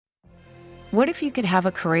What if you could have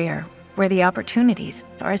a career where the opportunities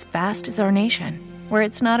are as vast as our nation, where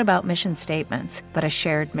it's not about mission statements, but a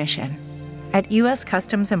shared mission? At U.S.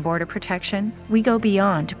 Customs and Border Protection, we go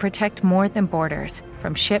beyond to protect more than borders.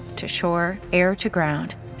 From ship to shore, air to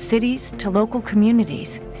ground, cities to local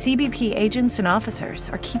communities, CBP agents and officers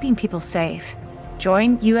are keeping people safe.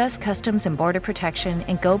 Join U.S. Customs and Border Protection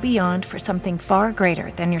and go beyond for something far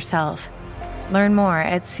greater than yourself. Learn more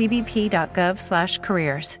at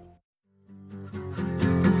cbp.gov/careers.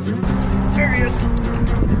 There he is.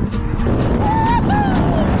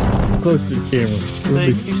 Close to the camera.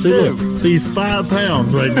 See, he's 5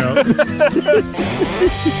 pounds right now.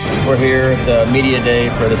 We're here at the media day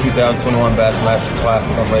for the 2021 Bassmaster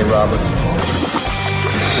Classic on Ray Roberts.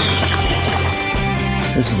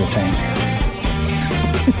 This is a tank.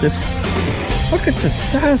 Look at the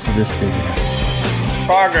size of this thing.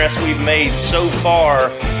 Progress we've made so far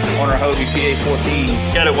on our Hobie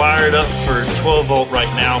PA14. Got it wired up for 12 volt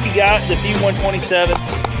right now. We got the P127.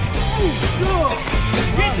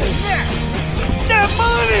 That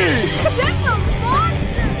money! That's a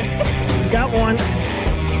monster! Got one.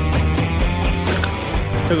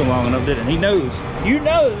 Took him long enough, didn't he? He knows. You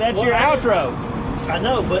know that's your outro. I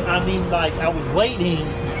know, but I mean, like, I was waiting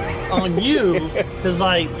on you because,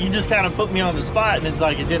 like, you just kind of put me on the spot and it's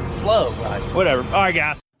like it didn't flow. Right? Whatever. All right,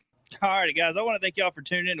 guys. I want to thank y'all for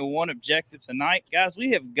tuning in to One Objective tonight. Guys,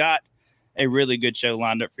 we have got a really good show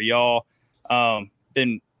lined up for y'all.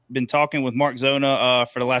 Been talking with Mark Zona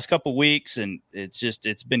for the last couple weeks, and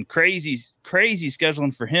it's been crazy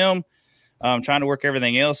scheduling for him. Trying to work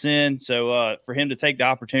everything else in. So for him to take the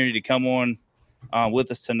opportunity to come on with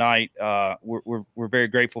us tonight, we're very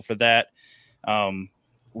grateful for that.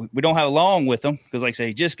 We don't have long with him because, like I say,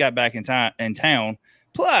 he just got back in town.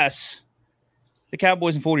 Plus, the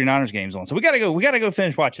Cowboys and 49ers game's on, so we gotta go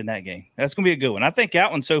finish watching that game. That's gonna be a good one. I think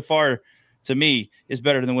that one so far, to me, is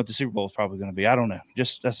better than what the Super Bowl is probably going to be. I don't know.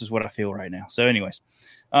 That's just what I feel right now. So anyways,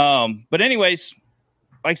 like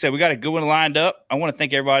I said, we got a good one lined up. I want to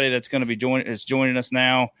thank everybody that's going to be joining us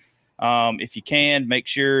now. If you can, make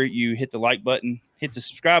sure you hit the like button, hit the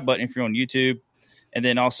subscribe button if you're on YouTube, and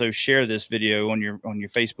then also share this video on your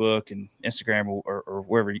Facebook and Instagram or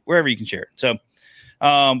wherever you can share it. So,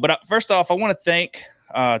 but first off, I want to thank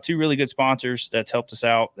two really good sponsors that's helped us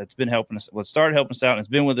out. That's been helping us. What started helping us out and has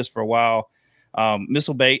been with us for a while.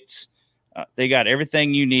 Missile Baits. They got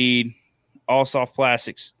everything you need, all soft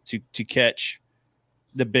plastics to catch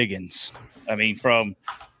the biggins. I mean, from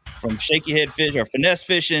shaky head fish or finesse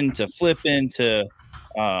fishing to flipping to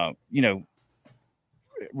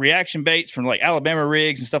reaction baits from like Alabama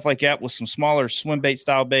rigs and stuff like that with some smaller swim bait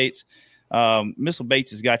style baits. Missile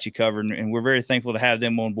Baits has got you covered, and we're very thankful to have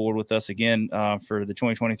them on board with us again for the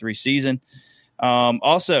 2023 season.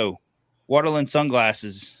 Also, Waterland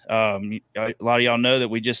sunglasses. A lot of y'all know that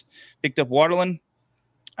we just picked up Waterland.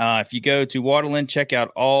 If you go to Waterland, check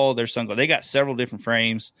out all their sunglasses. They got several different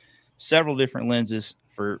frames, several different lenses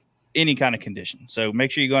for any kind of condition. So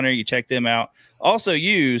make sure you go in there, you check them out. Also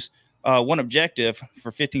use One Objective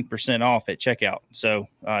for 15% off at checkout. So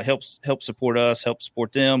help support us, help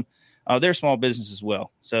support them. They're a small business as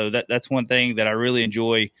well. So that's one thing that I really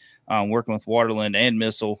enjoy working with Waterland and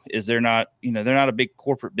Missile is they're not a big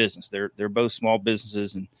corporate business. They're both small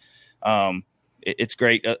businesses, and it's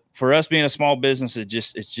great for us being a small business. It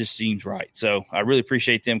just seems right. So I really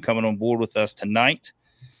appreciate them coming on board with us tonight.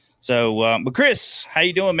 So, but Chris, how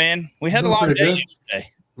you doing, man? We had a long day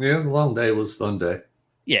yesterday. Yeah, it was a long day. It was a fun day.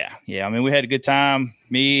 Yeah. I mean, we had a good time.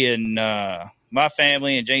 Me and my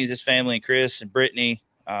family and James's family and Chris and Brittany.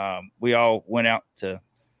 We all went out to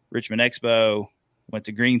Richmond Expo, went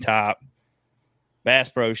to Green Top, Bass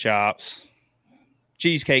Pro Shops,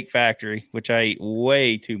 Cheesecake Factory, which I ate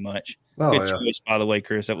way too much. Good choice, by the way,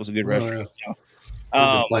 Chris. That was a good restaurant. Yeah.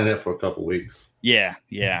 We've been playing that for a couple weeks. Yeah.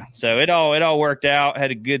 So it all worked out.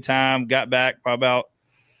 Had a good time. Got back by about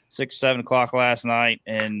 6 or 7 o'clock last night,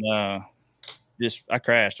 and I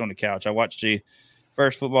crashed on the couch. I watched the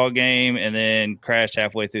first football game and then crashed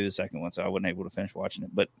halfway through the second one, so I wasn't able to finish watching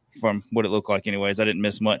it. But from what it looked like anyways, I didn't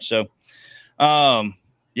miss much. So,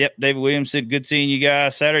 yep, David Williams said, good seeing you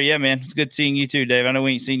guys Saturday. Yeah, man, it's good seeing you too, Dave. I know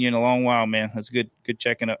we ain't seen you in a long while, man. That's good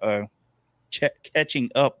catching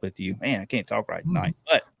up with you. Man, I can't talk right tonight.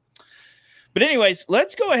 But anyways,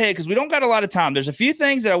 let's go ahead because we don't got a lot of time. There's a few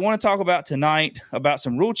things that I want to talk about tonight about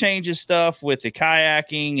some rule changes stuff with the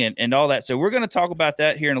kayaking and all that. So we're going to talk about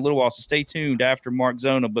that here in a little while. So stay tuned after Mark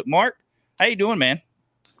Zona. But Mark, how you doing, man?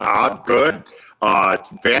 Good.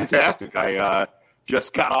 Fantastic. I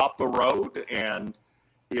just got off the road, and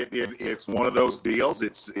it's one of those deals.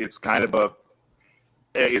 It's kind of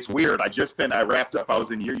It's weird. I wrapped up. I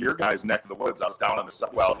was in your guys' neck of the woods. I was down in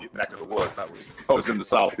the neck of the woods. I was in the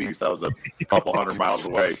southeast. I was a couple 100 miles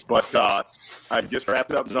away. But I just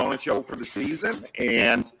wrapped up Zona Show for the season,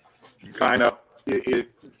 and kind of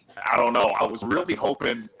I don't know. I was really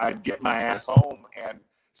hoping I'd get my ass home and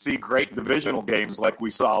see great divisional games like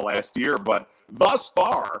we saw last year. But thus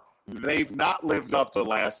far, they've not lived up to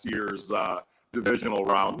last year's divisional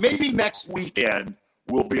round. Maybe next weekend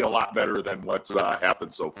will be a lot better than what's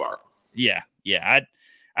happened so far. Yeah.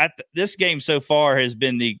 This game so far has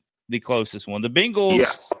been the closest one. The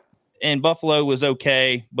Bengals and Buffalo was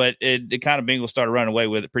okay, but the kind of Bengals started running away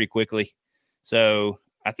with it pretty quickly. So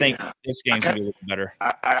I think this game's going to be a little better.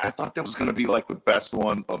 I thought that was going to be like the best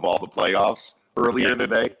one of all the playoffs earlier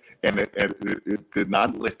today, and it did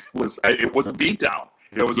not. It was a beatdown.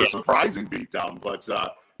 It was a surprising beatdown, but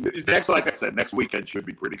like I said, next weekend should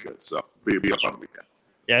be pretty good. So it'll be a fun weekend.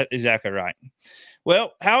 Yeah, exactly right.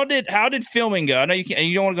 Well, how did filming go? I know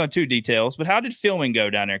you don't want to go into details, but how did filming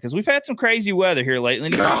go down there? Because we've had some crazy weather here lately.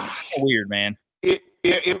 And it's weird, man.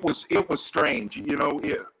 It was strange. You know,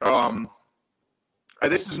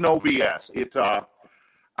 this is no BS.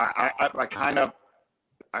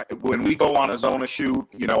 When we go on a Zona shoot,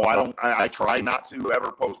 you know, I try not to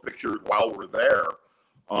ever post pictures while we're there.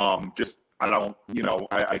 I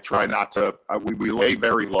try not to. We lay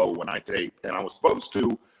very low when I tape, and I was supposed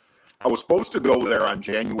to go there on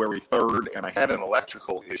January 3rd, and I had an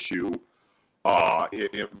electrical issue,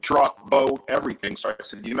 truck, boat, everything. So I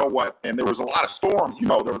said, you know what? And there was a lot of storms. You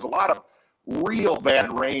know, there was a lot of real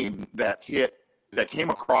bad rain that came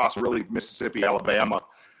across really Mississippi, Alabama.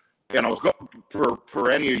 And I was going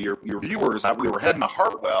for any of your viewers. We were heading to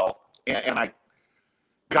Hartwell, and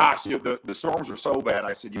the storms were so bad.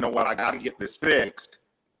 I said, you know what? I got to get this fixed.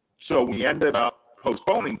 So we ended up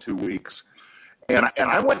postponing 2 weeks. And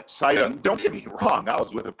I went sight unseen. Don't get me wrong. I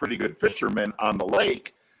was with a pretty good fisherman on the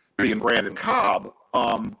lake, being Brandon Cobb.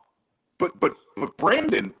 But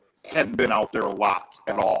Brandon hadn't been out there a lot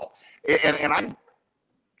at all. And I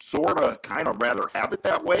sort of kind of rather have it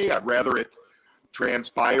that way. I'd rather it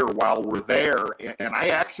transpire while we're there. And I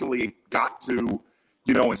actually got to,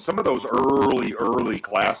 you know, in some of those early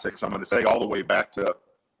classics, I'm going to say all the way back to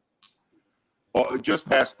just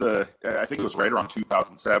past I think it was right around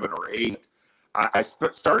 2007 or 8. I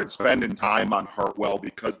started spending time on Hartwell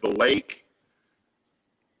because the lake,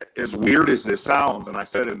 as weird as this sounds, and I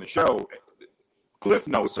said in the show, Cliff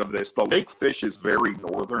knows of this, the lake fish is very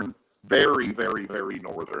northern, very, very, very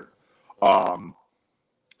northern.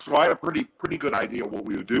 So I had a pretty good idea what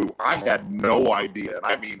we would do. I had no idea, and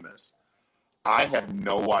I mean this, I had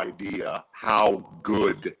no idea how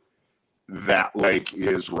good that lake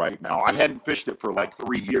is right now. I hadn't fished it for like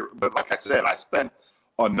 3 years, but like I said, I spent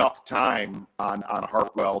enough time on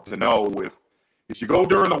Hartwell to know if you go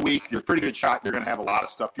during the week, you're a pretty good shot. You're going to have a lot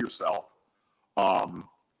of stuff to yourself. And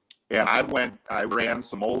I ran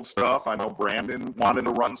some old stuff. I know Brandon wanted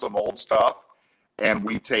to run some old stuff, and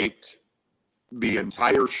we taped the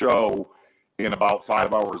entire show in about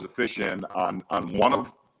 5 hours of fishing on one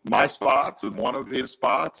of my spots and one of his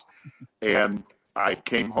spots. And I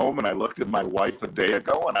came home and I looked at my wife a day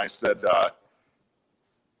ago and I said,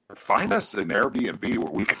 find us an Airbnb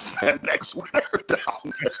where we can spend next winter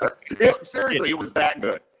down there. Seriously, it was that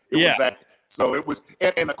good. So it was,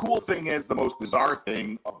 and the cool thing is, the most bizarre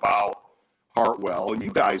thing about Hartwell, and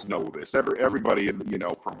you guys know this, everybody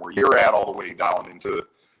from where you're at all the way down into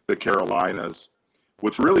the Carolinas,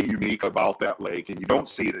 what's really unique about that lake, and you don't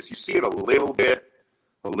see this, you see it a little bit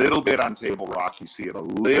on Table Rock, you see it a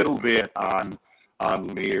little bit on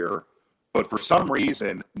Lanier, but for some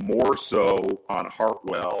reason, more so on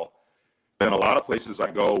Hartwell than a lot of places I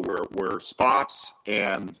go where spots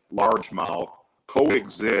and largemouth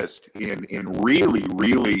coexist in really,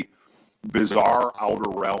 really bizarre outer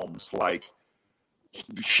realms. Like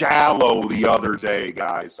shallow the other day,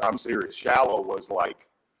 guys. I'm serious. Shallow was like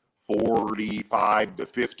 45 to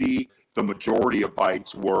 50. The majority of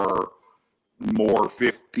bites were more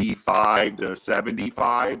 55 to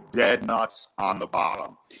 75, dead nuts on the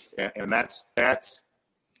bottom. And that's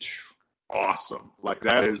awesome. Like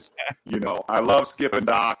that is, I love skipping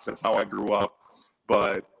docks. That's how I grew up.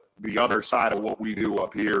 But the other side of what we do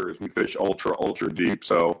up here is we fish ultra, ultra deep.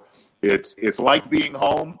 So it's like being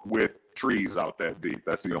home with trees out that deep.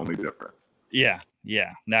 That's the only difference. Yeah.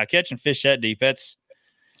 Now catching fish that deep, that's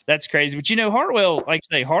crazy. But Hartwell, like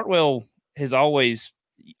I say, Hartwell has always,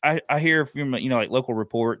 I hear from like local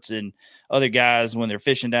reports and other guys when they're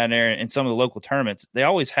fishing down there and some of the local tournaments, they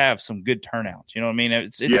always have some good turnouts. You know what I mean?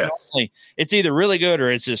 It's normally, it's either really good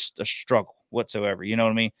or it's just a struggle whatsoever. You know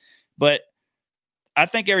what I mean? But I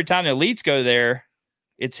think every time the elites go there,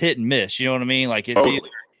 it's hit and miss. You know what I mean? Like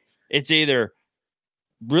it's either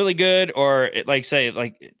really good or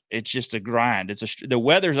it's just a grind. The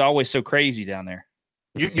weather's always so crazy down there.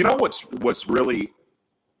 You know what's really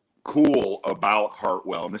cool about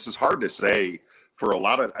Hartwell, and this is hard to say for a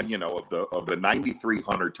lot of of the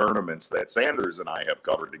 9,300 tournaments that Sanders and I have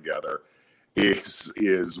covered together,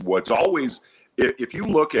 is what's always, if you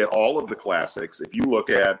look at all of the classics, if you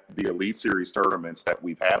look at the Elite Series tournaments that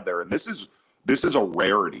we've had there, and this is a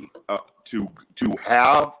rarity to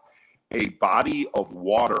have a body of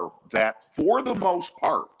water that for the most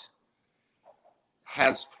part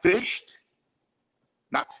has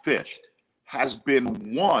has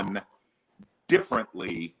been won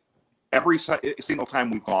differently every single time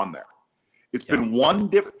we've gone there. It's been won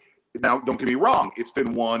different. Now, don't get me wrong. It's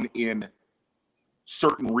been won in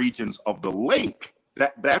certain regions of the lake.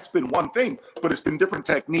 That's been one thing, but it's been different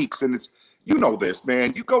techniques. And it's, this,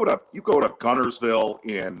 man, you go to Guntersville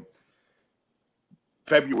in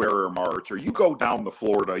February or March, or you go down to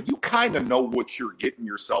Florida, you kind of know what you're getting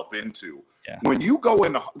yourself into. Yeah. When you go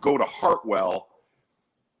to Hartwell,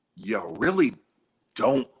 you really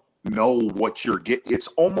don't know what you're getting. It's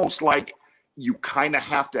almost like you kind of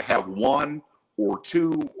have to have one or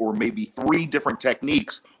two or maybe three different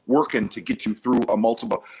techniques working to get you through a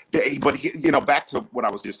multiple day. But back to what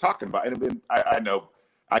I was just talking about, and I know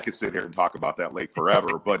I could sit here and talk about that lake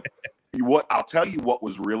forever, but I'll tell you what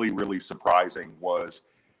was really, really surprising was,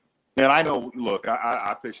 and I know, look,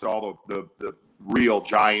 I fished all the real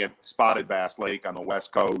giant spotted bass lake on the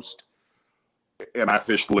West Coast, and I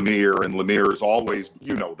fished Lanier, and Lanier is always,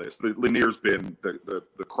 this. Lanier's been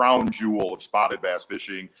the crown jewel of spotted bass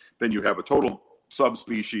fishing. Then you have a total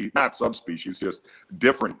not subspecies, just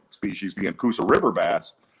different species being Coosa River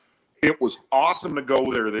bass. It was awesome to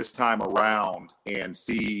go there this time around and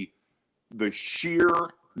see the sheer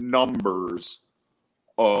numbers.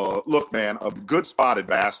 Look, man, of good spotted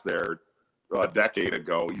bass there a decade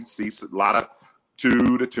ago. You see a lot of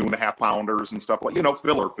 2 to 2.5 pounders and stuff like,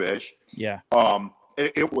 filler fish. Yeah.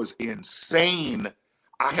 It was insane.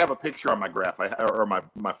 I have a picture on my graph or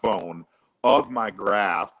my phone of my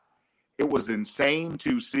graph. It was insane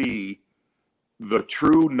to see the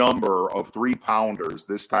true number of 3 pounders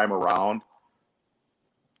this time around.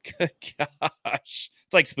 Good gosh.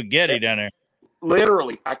 It's like spaghetti down there.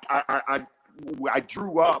 Literally, I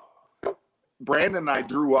drew up, Brandon and I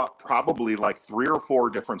drew up probably like 3 or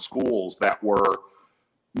 4 different schools that were,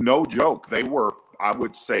 no joke, they were, I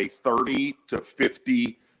would say, 30 to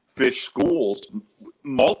 50 fish schools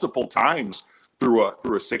multiple times through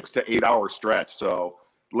a 6 to 8 hour stretch. So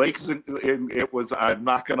lakes, it was, I'm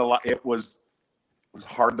not going to lie, it was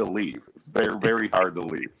hard to leave. It's very, very hard to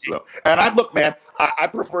leave. So, and I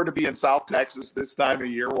prefer to be in South Texas this time of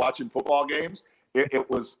year watching football games. It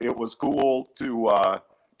was cool to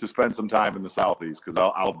spend some time in the Southeast, because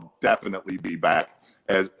I'll definitely be back.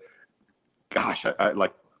 I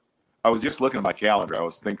was just looking at my calendar. I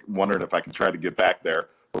was wondering if I can try to get back there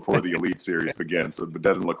before the Elite Series begins. So it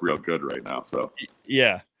doesn't look real good right now. So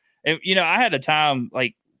yeah, and I had a time,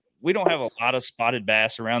 like, we don't have a lot of spotted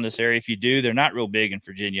bass around this area. If you do, they're not real big in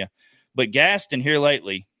Virginia. But Gaston here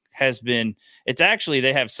lately has been. It's actually,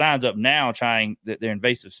 they have signs up now trying that they're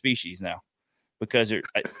invasive species now, because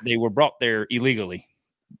they were brought there illegally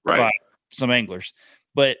by some anglers.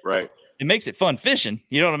 But it makes it fun fishing.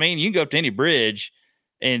 You know what I mean? You can go up to any bridge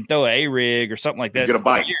and throw a rig or something like that. You get a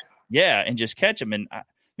bite. Yeah, and just catch them. And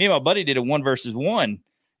me and my buddy did a 1 versus 1.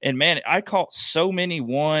 And, man, I caught so many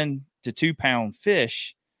 1 to 2 pound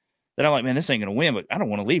fish that I'm like, man, this ain't going to win, but I don't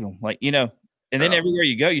want to leave them. Like, and then everywhere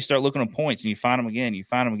you go, you start looking at points and you find them again.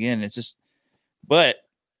 And it's just, but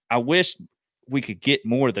I wish we could get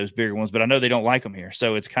more of those bigger ones, but I know they don't like them here.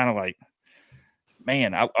 So it's kind of like,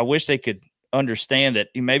 man, I wish they could understand that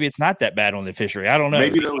maybe it's not that bad on the fishery. I don't know.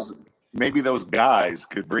 Maybe those guys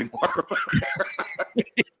could bring more.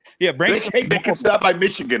 Yeah, they can stop by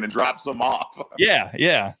Michigan and drop some off.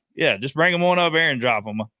 Yeah. Just bring them on up there and drop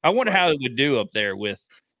them. I wonder how it would do up there with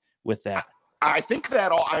that. I think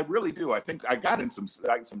that I really do. I think I got in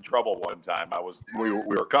some trouble one time. We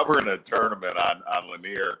were covering a tournament on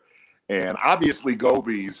Lanier, and obviously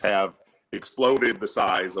gobies have exploded the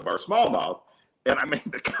size of our smallmouth. And I made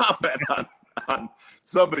the comment on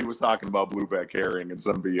somebody was talking about blueback herring and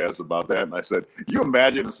some BS about that, and I said, "You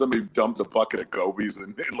imagine if somebody dumped a bucket of gobies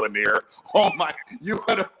in Lanier? Oh my! You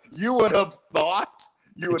would have thought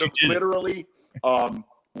you would have literally."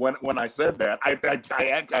 When I said that,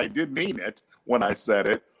 I did mean it when I said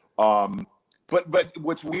it. But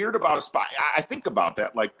what's weird about a spot, I think about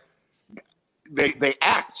that, like they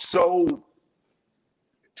act so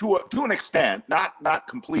to an extent, not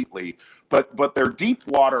completely, but their deep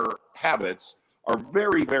water habits are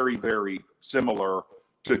very, very, very similar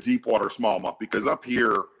to deep water smallmouth, because up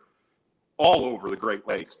here, all over the Great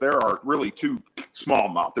Lakes, there are really two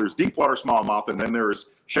smallmouth. There's deep water smallmouth, and then there's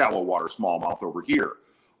shallow water smallmouth over here.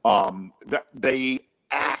 They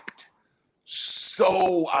act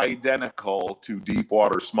so identical to deep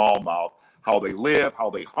water smallmouth, how they live, how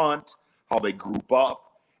they hunt, how they group up,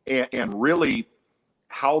 and really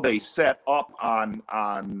how they set up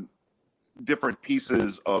on different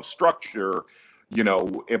pieces of structure,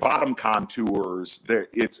 bottom contours.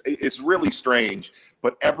 It's really strange.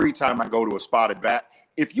 But every time I go to a spotted bass,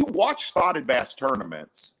 if you watch spotted bass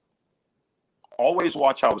tournaments, always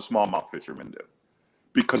watch how the smallmouth fishermen do,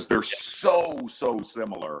 because they're so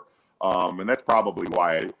similar. And that's probably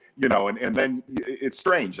why, and then it's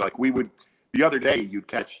strange. Like the other day, you'd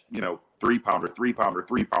catch, 3-pounder,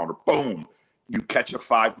 boom. You catch a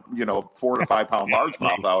 4 to 5 pound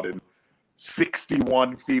largemouth out in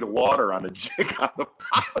 61 feet of water on a jig on the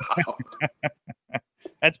bottom.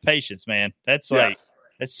 That's patience, man. That's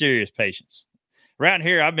that's serious patience. Around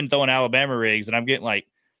here, I've been throwing Alabama rigs, and I'm getting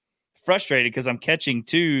frustrated because I'm catching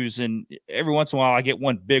twos, and every once in a while I get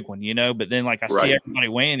one big one, but then I see everybody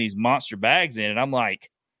weighing these monster bags in, and I'm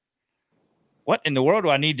like, what in the world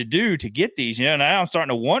do I need to do to get these? And now I'm starting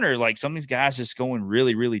to wonder, some of these guys just going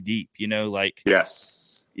really, really deep,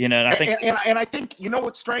 yes. And I think, and I think,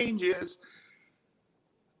 what's strange is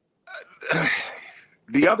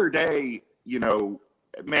the other day, man,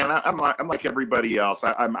 I'm like everybody else.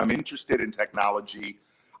 I'm interested in technology.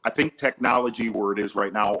 I think technology, where it is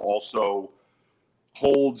right now, also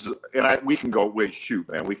holds. And we can go. Wait, shoot,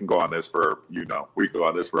 man, we can go on this for we can go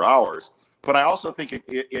on this for hours. But I also think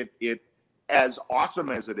it as awesome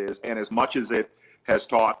as it is, and as much as it has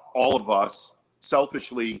taught all of us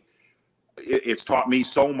selfishly, it's taught me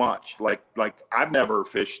so much. Like I've never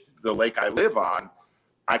fished the lake I live on.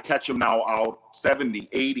 I catch them now out 70,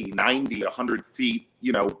 80, 90, 100 feet,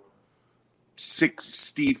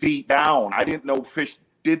 60 feet down. I didn't know fish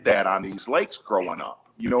did that on these lakes growing up.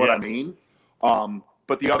 You know what I mean?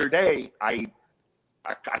 But the other day, I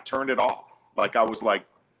turned it off. I was like,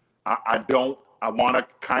 I want to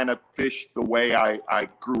kind of fish the way I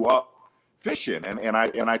grew up fishing. And I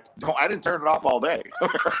didn't turn it off all day.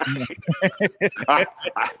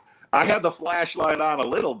 I had the flashlight on a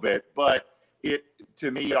little bit, but it,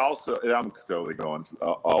 to me also, I'm totally going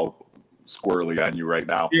all squirrely on you right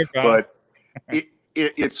now, but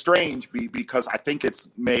it's strange because I think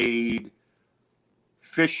it's made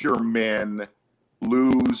fishermen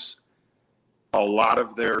lose a lot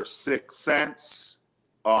of their sixth sense.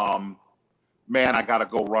 Man, I got to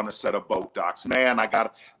go run a set of boat docks. Man,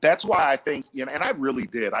 that's why I think, and I really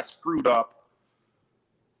did. I screwed up.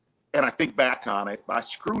 And I think back on it, I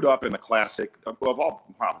screwed up in the classic of all.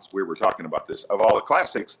 Wow, it's weird we're talking about this. Of all the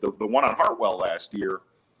classics, the one on Hartwell last year,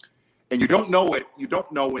 and you don't know it. You don't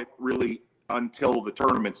know it really until the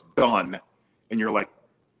tournament's done, and you're like,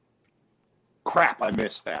 "Crap, I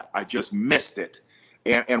missed that. I just missed it."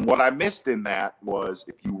 And what I missed in that was,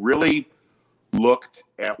 if you really looked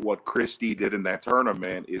at what Christie did in that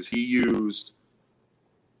tournament, is he used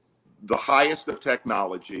the highest of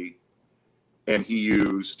technology, and he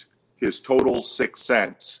used his total sixth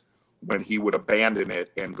sense when he would abandon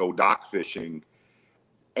it and go dock fishing.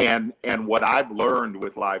 And what I've learned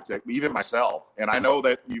with live tech, even myself, and I know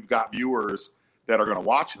that you've got viewers that are going to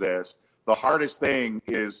watch this, the hardest thing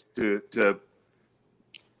is to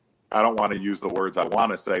I don't want to use the words I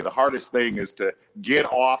want to say. The hardest thing is to get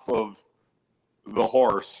off of the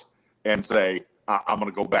horse and say, I'm going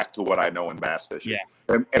to go back to what I know in bass fishing.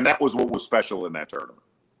 Yeah. And that was what was special in that tournament.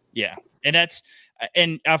 Yeah. And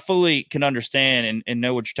I fully can understand and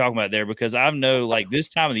know what you're talking about there, because I know this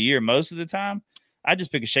time of the year, most of the time, I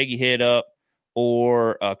just pick a shaky head up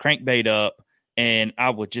or a crankbait up, and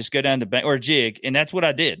I would just go down to bank or a jig. And that's what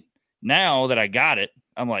I did. Now that I got it,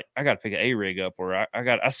 I'm like, I got to pick an A-rig up, or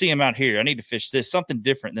I see him out here. I need to fish this, something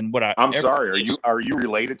different than what I'm sorry. Are you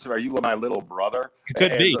related to, are you my little brother? It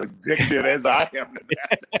could be. As addicted as I am to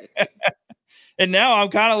that. And now I'm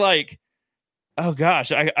kind of like, oh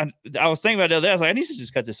gosh, I was thinking about it the other day. I was like, I need to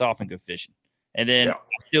just cut this off and go fishing. And then I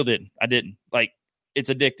still didn't. I didn't. It's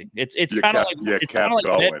addicting. It's kind of like net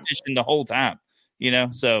fishing the whole time,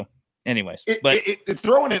 So, anyways,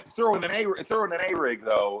 throwing an A-rig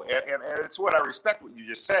though, and it's what I respect what you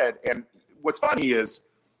just said. And what's funny is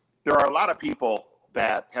there are a lot of people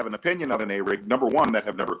that have an opinion of an A-rig. Number one, that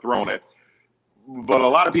have never thrown it, but a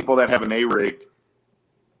lot of people that have an A-rig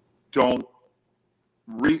don't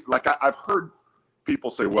I've heard people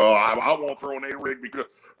say, well, I won't throw an A-rig because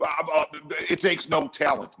it takes no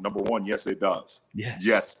talent. Number one, yes, it does.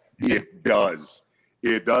 Yes, it does.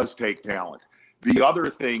 It does take talent. The other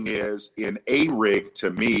thing is, in A-rig, to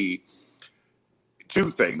me, two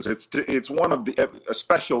things. It's one of the,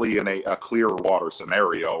 especially in a clear water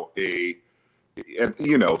scenario,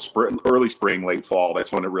 early spring, late fall,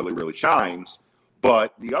 that's when it really, really shines.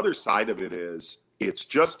 But the other side of it is, it's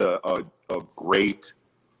just a great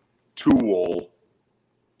tool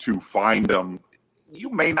to find them. You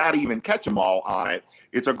may not even catch them all on it.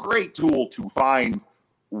 It's a great tool to find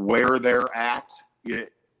where they're at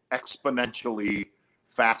exponentially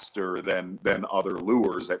faster than other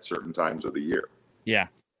lures at certain times of the year. Yeah.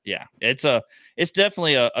 It's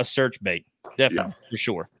definitely a search bait. Definitely, for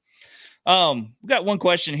sure. We got one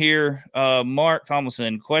question here. Mark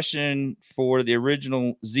Tomlinson, question for the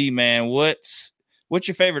original Z-Man. What's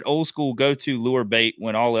your favorite old school go-to lure bait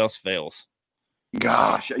when all else fails?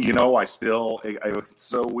 Gosh, it's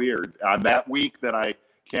so weird. On that week that I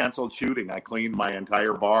canceled shooting, I cleaned my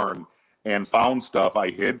entire barn and found stuff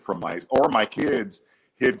I hid from my kids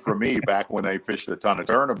hid from me back when I fished a ton of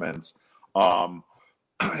tournaments.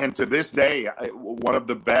 And to this day, one of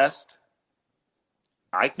the best,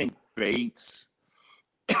 I think, baits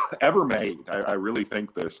ever made. I really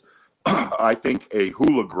think this. I think a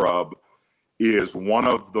hula grub is one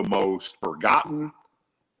of the most forgotten,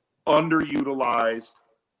 underutilized.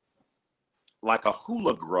 Like a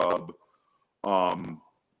hula grub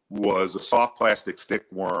was a soft plastic stick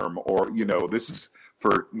worm, or this is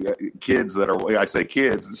for kids that are, I say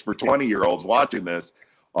kids, this is for 20-year-olds watching this.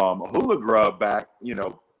 A hula grub back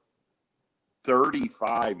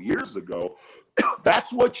 35 years ago,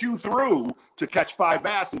 that's what you threw to catch 5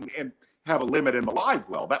 bass and have a limit in the live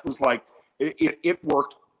well. That was like, it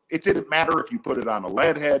worked. It didn't matter if you put it on a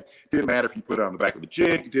lead head. It didn't matter if you put it on the back of the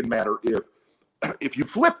jig. It didn't matter if you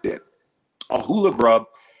flipped it. A hula grub,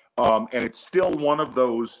 and it's still one of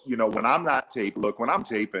those, when I'm not taping, when I'm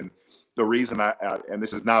taping, the reason and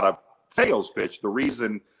this is not a sales pitch, the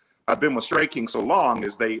reason I've been with Stray King so long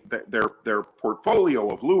is their portfolio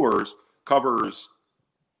of lures covers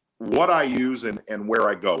what I use and where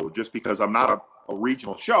I go. Just because I'm not a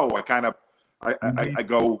regional show, I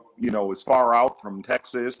go, as far out from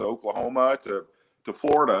Texas to Oklahoma to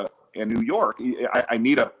Florida and New York. I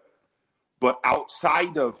need but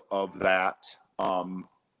outside of that,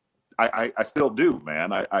 I still do,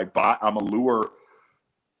 man. I'm a lure.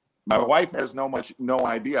 My wife has no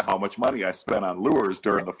idea how much money I spent on lures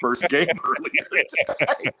during the first game earlier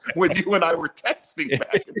today when you and I were texting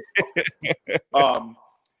back and forth.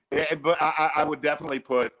 But I would definitely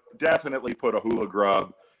put a hula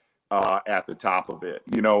grub at the top of it.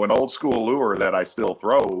 An old school lure that I still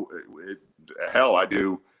throw. I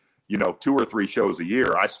do, 2 or 3 shows a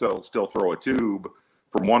year. I still throw a tube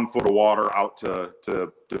from 1 foot of water out to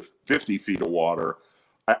 50 feet of water.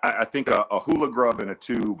 I think a hula grub and a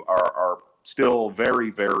tube are still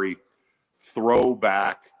very, very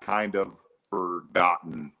throwback, kind of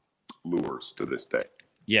forgotten lures to this day.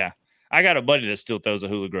 Yeah. I got a buddy that still throws a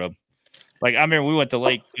hula grub. Like, I remember we went to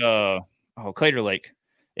Lake, Claytor Lake,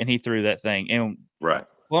 and he threw that thing. And right.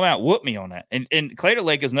 Well, out whooped me on that. And Claytor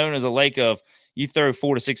Lake is known as a lake of you throw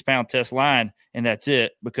 4 to 6 pound test line, and that's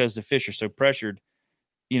it, because the fish are so pressured,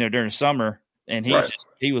 during the summer. And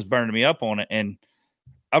he was burning me up on it. And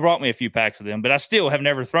I brought me a few packs of them, but I still have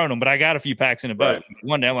never thrown them. But I got a few packs in the boat. Right.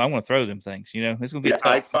 One day I want to throw them things. It's going to be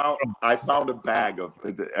tough. I found a bag of,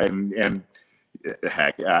 and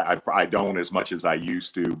heck, I don't as much as I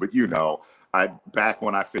used to. But back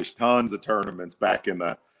when I fished tons of tournaments back in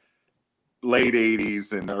the late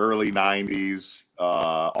 80s and early 90s,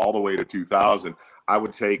 all the way to 2000, I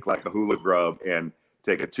would take like a hula grub and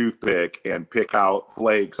take a toothpick and pick out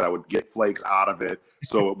flakes. I would get flakes out of it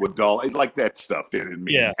so it would dull. Like that stuff didn't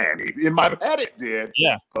mean any. In my head it did.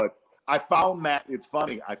 Yeah. But I found that, it's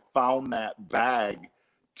funny, I found that bag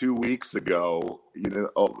 2 weeks ago,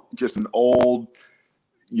 just an old,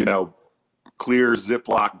 clear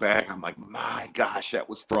Ziploc bag. I'm like, my gosh, that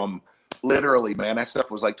was from literally, man, that stuff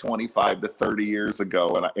was like 25 to 30 years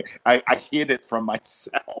ago. And I hid it from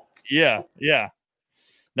myself. Yeah. Yeah.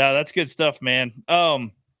 No, that's good stuff, man. I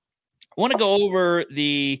want to go over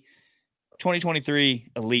the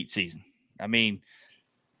 2023 Elite season. I mean,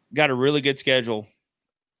 got a really good schedule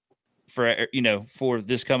for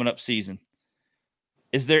this coming up season.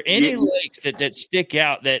 Is there any lakes that stick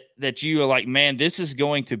out that you are like, man, this is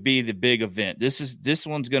going to be the big event? This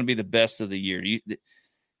one's going to be the best of the year.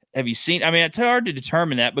 Have you seen? I mean, it's hard to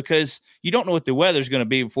determine that because you don't know what the weather's going to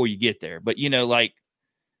be before you get there. But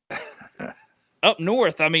up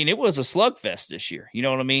north, I mean, it was a slugfest this year. You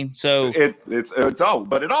know what I mean? So it's all,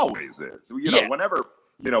 but it always is. Whenever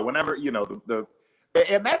the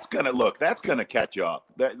and that's gonna catch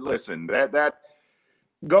up. That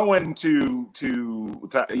going to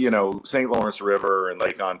St. Lawrence River and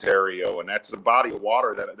Lake Ontario, and that's the body of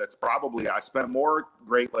water that's probably, I spent more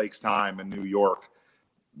Great Lakes time in New York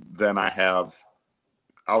than I have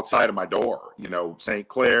outside of my door. St.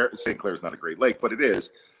 Clair's not a Great Lake, but it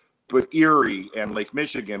is. But Erie and Lake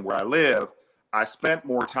Michigan, where I live, I spent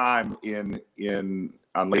more time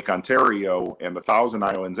on Lake Ontario and the Thousand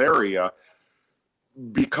Islands area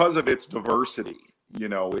because of its diversity.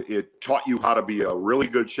 It taught you how to be a really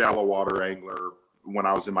good shallow water angler when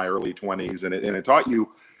I was in my early 20s. And it taught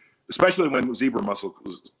you, especially when zebra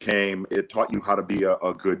mussels came, it taught you how to be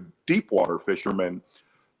a good deep water fisherman.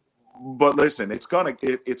 But listen, it's gonna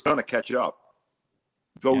catch up.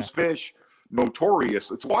 Those fish,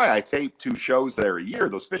 notorious. It's why I tape 2 shows there a year.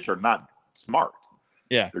 Those fish are not smart.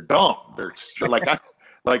 Yeah, they're dumb. They're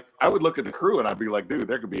like I would look at the crew and I'd be like, dude,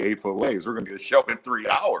 there could be 8-foot waves. We're gonna get a show in 3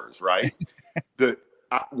 hours, right?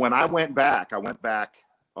 When I went back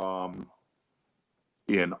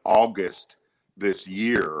in August this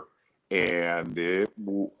year, and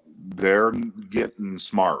they're getting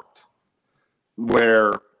smart.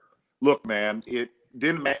 Where, look, man, it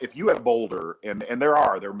didn't matter if you had a boulder, and there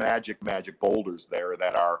are magic boulders there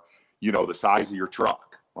that are, the size of your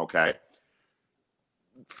truck. Okay.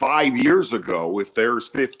 5 years ago, if there's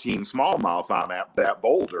 15 smallmouth on that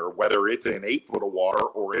boulder, whether it's in 8 foot of water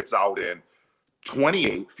or it's out in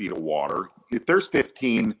 28 feet of water, if there's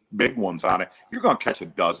 15 big ones on it, you're going to catch a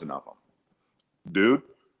dozen of them. Dude,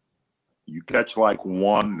 you catch like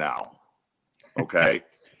 1 now. Okay.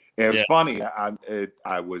 And it's funny.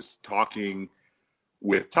 I was talking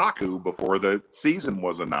with Taku before the season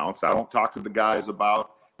was announced. I don't talk to the guys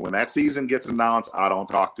about, when that season gets announced, I don't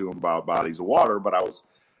talk to them about bodies of water, but I was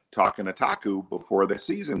talking to Taku before the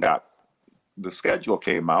schedule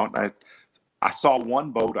came out. And I saw 1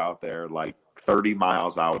 boat out there like 30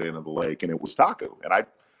 miles out into the lake, and it was Taku. And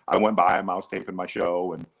I went by him. I was taping my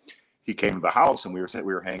show, and he came to the house, and we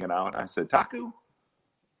were hanging out. And I said, Taku,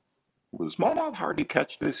 was smallmouth hard to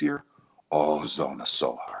catch this year? Oh, Zona,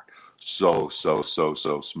 so hard. So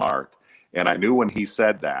smart. And I knew when he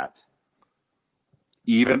said that,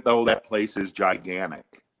 even though that place is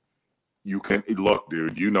gigantic, you can look,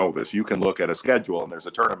 dude, you know this. You can look at a schedule, and there's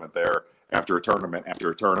a tournament there after a tournament after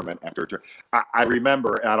a tournament after a tournament. I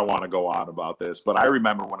remember, and I don't want to go on about this, but I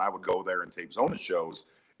remember when I would go there and tape Zona shows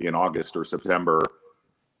in August or September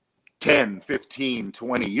 10, 15,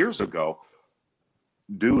 20 years ago,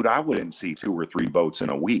 dude, I wouldn't see 2 or 3 boats in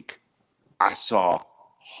a week. I saw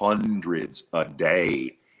hundreds a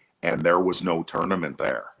day, and there was no tournament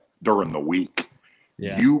there during the week.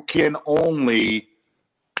 Yeah. You can only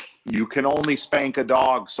spank a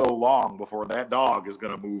dog so long before that dog is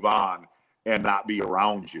going to move on and not be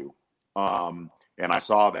around you. And I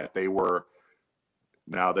saw that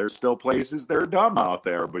now there's still places they're dumb out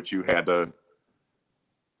there, but you had to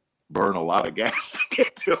burn a lot of gas to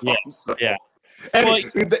get to them. So. Yeah. And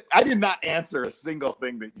I did not answer a single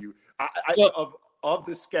thing that you of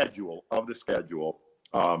the schedule.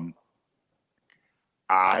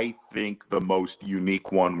 I think the most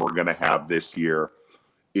unique one we're going to have this year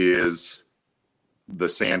is the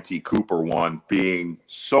Santee Cooper one, being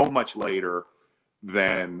so much later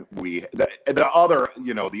than the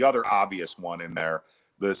other obvious one in there.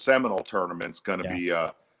 The Seminole tournament's going to be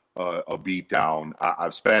a beatdown.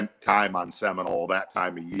 I've spent time on Seminole that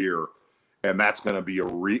time of year, and that's going to be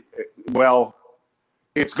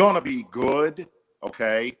it's going to be good.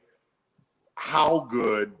 Okay. How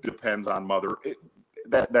good depends on mother.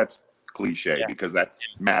 That's cliche because that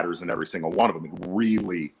matters in every single one of them. It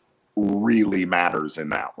really, really matters in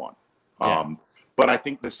that one. But I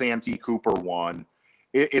think the Santee Cooper one,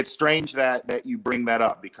 it's strange that you bring that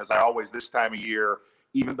up, because I always, this time of year,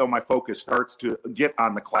 even though my focus starts to get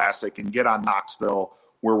on the Classic and get on Knoxville,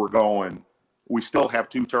 where we're going, we still have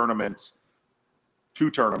two tournaments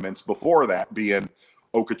before that, being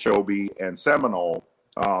Okeechobee and Seminole.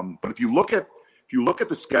 But if you look at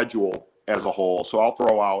the schedule as a whole, so I'll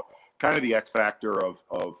throw out kind of the X factor of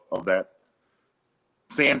that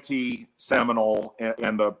Santee, Seminole,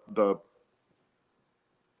 and the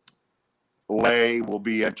lay will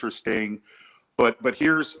be interesting. But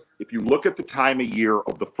here's, if you look at the time of year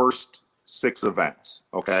of the first 6 events,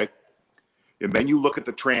 okay, and then you look at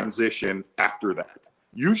the transition after that.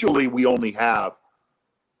 Usually we only have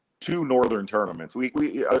 2 northern tournaments.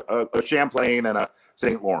 A Champlain and a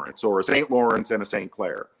St. Lawrence, or a St. Lawrence and a St.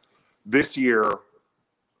 Clair. This year,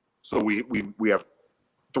 so we have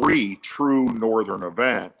 3 true northern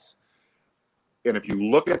events. And if you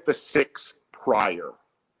look at the 6 prior,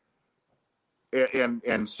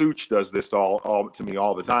 and Such does this all to me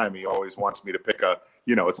all the time. He always wants me to pick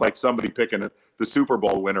it's like somebody picking the Super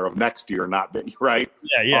Bowl winner of next year, not right.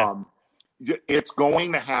 Yeah. It's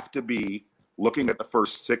going to have to be, looking at the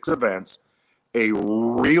first 6 events, a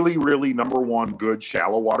really, really number one good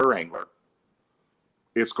shallow water angler.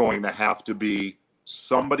 It's going to have to be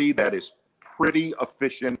somebody that is pretty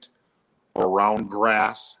efficient around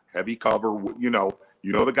grass, heavy cover. You know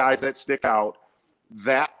the guys that stick out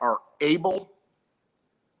that are able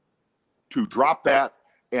to drop that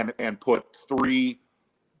and put 3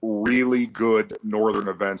 really good northern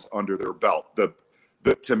events under their belt.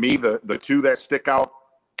 To me, the 2 that stick out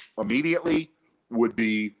immediately would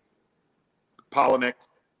be Palaniuk,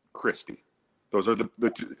 Christie. Those are the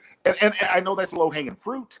 2. And I know that's low-hanging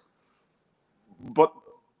fruit, but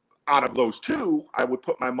out of those 2, I would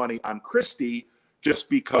put my money on Christie just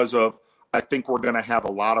because of, I think we're going to have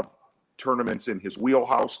a lot of tournaments in his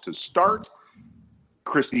wheelhouse to start.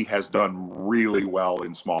 Christie has done really well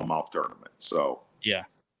in smallmouth tournaments. So yeah,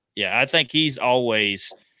 I think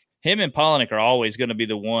him and Palaniuk are always going to be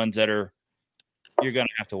the ones that you're going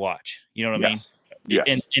to have to watch. You know what I mean?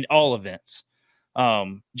 Yes. In all events.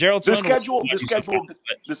 Gerald, the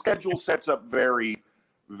schedule sets up very,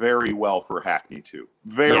 very well for Hackney too.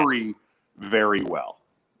 Very, very well.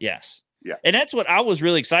 Yes. Yeah. And that's what I was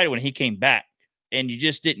really excited when he came back, and you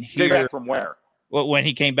just didn't hear. Came back from where? Well, when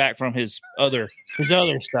he came back from his other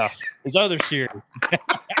stuff, his other series.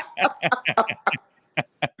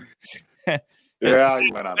 Yeah,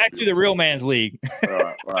 he went on back to the real man's league.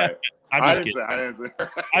 Right. I didn't say.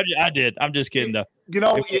 I did. I'm just kidding though.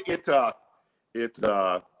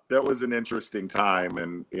 That was an interesting time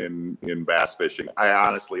in bass fishing.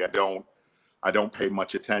 I don't pay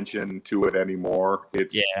much attention to it anymore.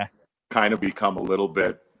 It's kind of become a little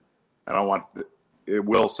bit, it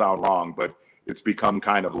will sound wrong, but it's become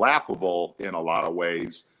kind of laughable in a lot of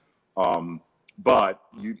ways. But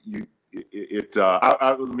let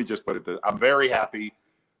me just put it this. I'm very happy.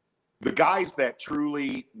 The guys that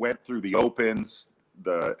truly went through the opens,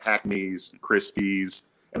 the Hackneys, Christies,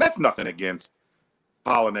 and that's nothing against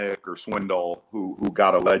Palaniuk or Swindle who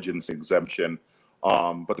got a Legends exemption.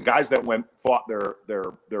 But the guys that fought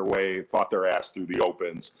their way, fought their ass through the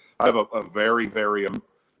opens, I have a very, very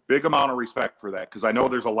big amount of respect for that, because I know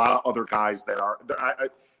there's a lot of other guys that are,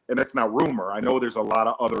 and it's not rumor, I know there's a lot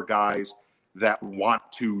of other guys that want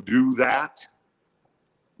to do that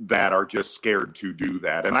are just scared to do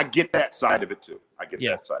that. And I get that side of it too.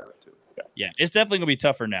 Yeah, it's definitely going to be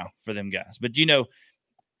tougher now for them guys. But,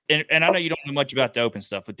 and I know you don't know much about the open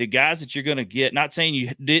stuff, but the guys that you're going to get, not saying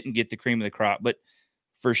you didn't get the cream of the crop, but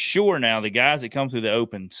for sure now the guys that come through the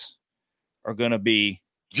opens are going to be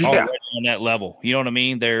already on that level. You know what I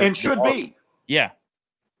mean? Should be. Yeah.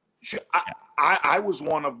 I was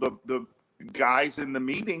one of the guys in the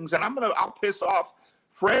meetings, and I'll piss off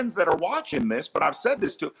friends that are watching this, but I've said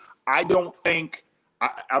this too. I don't think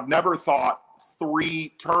I've never thought 3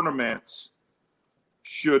 tournaments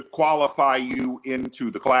should qualify you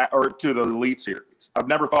into the class or to the Elite Series. I've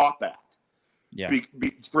never thought that. Yeah.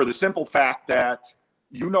 For the simple fact that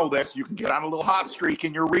you can get on a little hot streak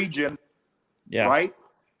in your region. Yeah. Right.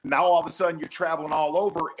 Now all of a sudden you're traveling all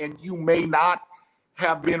over, and you may not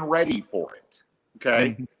have been ready for it.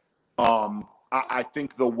 Okay. Mm-hmm. I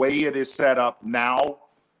think the way it is set up now,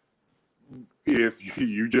 if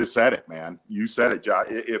you just said it, man, you said it, Josh.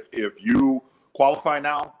 If you qualify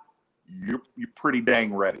now, you're pretty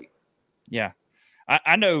dang ready. Yeah.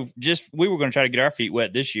 I know we were going to try to get our feet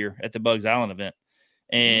wet this year at the Bugs Island event,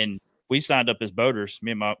 and we signed up as boaters,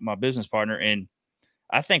 me and my business partner. And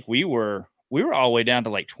I think we were all the way down to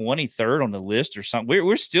like 23rd on the list or something.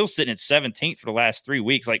 We're still sitting at 17th for the last 3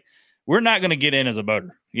 weeks. Like, we're not going to get in as a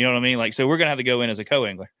boater. You know what I mean? Like, so we're going to have to go in as a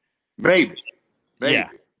co-angler. Maybe. Yeah.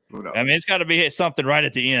 Who knows? I mean, it's got to be something right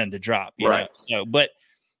at the end to drop. You know? So, but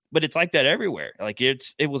it's like that everywhere. Like, it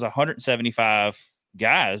was 175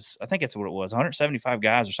 guys. I think that's what it was. 175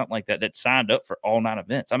 guys or something like that signed up for all 9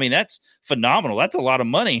 events. I mean, that's phenomenal. That's a lot of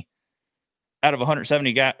money out of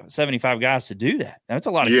 175 guys to do that. That's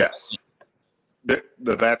a lot of yes. That's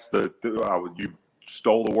you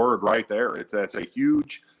stole the word right there. That's a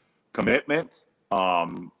huge commitment,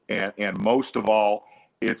 and most of all,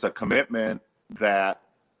 it's a commitment that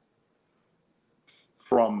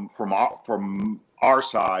from our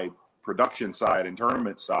side, production side, and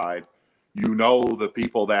tournament side, the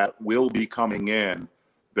people that will be coming in,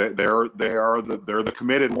 that they're the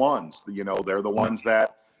committed ones. They're the ones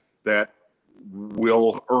that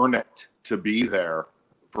will earn it to be there,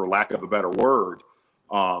 for lack of a better word.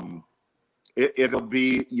 It'll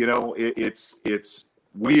be, it's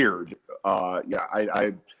weird.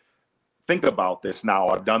 I think about this now.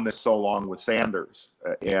 I've done this so long with Sanders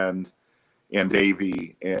and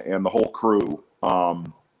Davey and the whole crew. I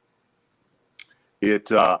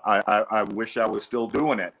wish I was still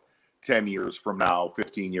doing it 10 years from now,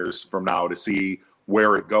 15 years from now to see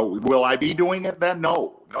where it goes. Will I be doing it then?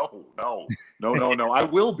 No. I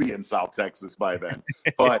will be in South Texas by then.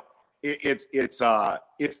 But it's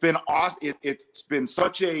been awesome. It's been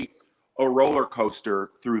such a roller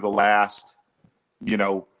coaster through the last,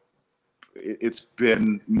 it's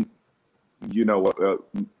been,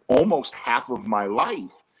 almost half of my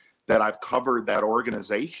life that I've covered that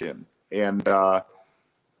organization. And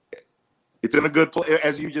it's in a good place,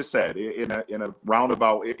 as you just said, in a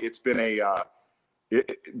roundabout. It's been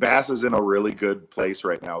Bass is in a really good place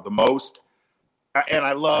right now. And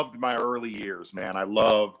I loved my early years, man. I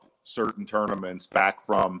loved certain tournaments back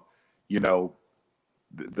from,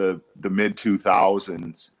 the mid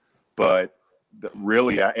 2000s, but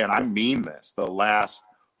really, and I mean this, the last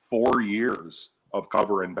 4 years of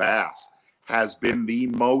covering bass has been the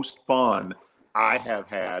most fun I have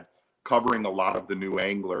had covering a lot of the new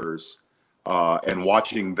anglers and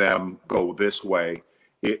watching them go this way.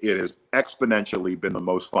 It has exponentially been the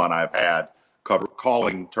most fun I've had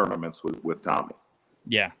calling tournaments with Tommy.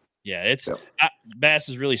 Yeah. Bass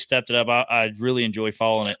has really stepped it up. I really enjoy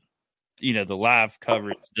following it. The live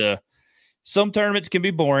coverage. Some tournaments can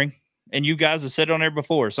be boring, and you guys have said it on there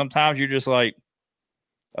before. Sometimes you're just like,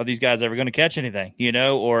 are these guys ever going to catch anything?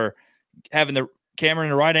 Or having the camera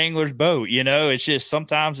in the right angler's boat. It's just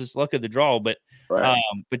sometimes it's luck of the draw, but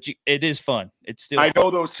it is fun. It's still. I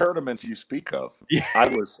know those tournaments you speak of. Yeah.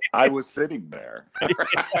 I was sitting there.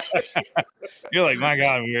 You're like, my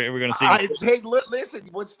God, we're going to see. Hey, listen.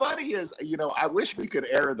 What's funny is, I wish we could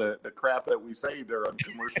air the crap that we say during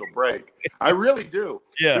commercial break. I really do.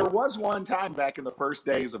 Yeah. There was one time back in the first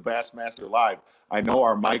days of Bassmaster Live. I know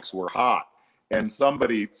our mics were hot, and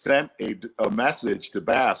somebody sent a message to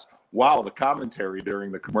Bass. Wow, the commentary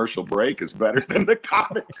during the commercial break is better than the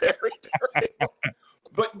commentary during.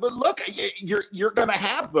 But look, you're gonna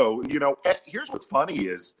have though. Here's what's funny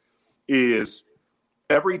is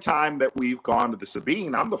every time that we've gone to the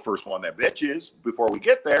Sabine, I'm the first one that bitches before we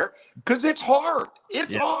get there because it's hard.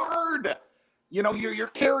 It's hard. You're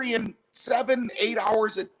carrying 7-8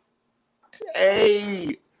 hours a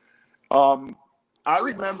day. I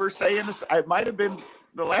remember saying this. I might have been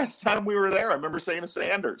the last time we were there. I remember saying to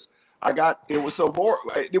Sanders, it was so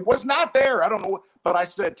boring. It was not there. I don't know. But I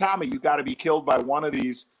said, Tommy, you got to be killed by one of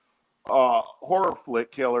these horror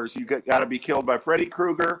flick killers. You got to be killed by Freddy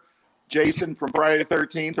Krueger, Jason from Friday the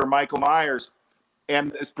 13th, or Michael Myers.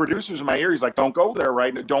 And as producers in my ear, he's like, don't go there,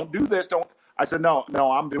 right? Don't do this. Don't. I said, no,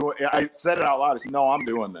 I'm doing it. I said it out loud. I said, no, I'm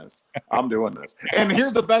doing this. I'm doing this. And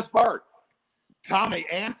here's the best part. Tommy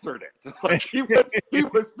answered it. Like he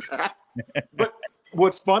was that. But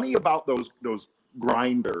what's funny about those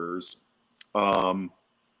grinders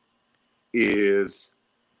is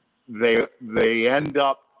they end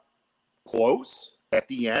up close at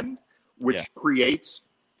the end, which creates,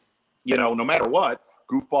 no matter what,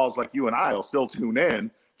 goofballs like you and I will still tune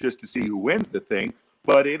in just to see who wins the thing.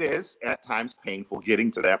 But it is at times painful getting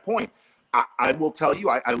to that point. I will tell you,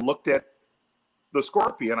 I looked at the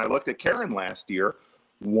Scorpion. I looked at Karen last year.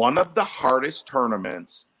 One of the hardest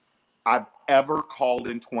tournaments I've ever called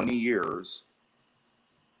in 20 years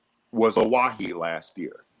was Oahe last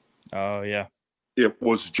year. Oh, yeah. It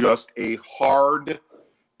was just a hard,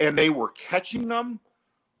 and they were catching them,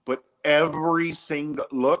 but every single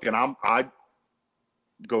look, and I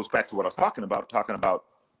goes back to what I was talking about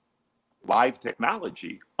live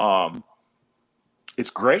technology. It's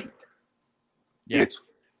great. Yeah. It's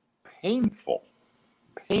painful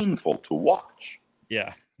to watch.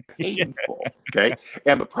 Yeah. Painful. Okay.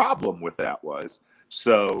 And the problem with that was,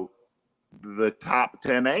 so the top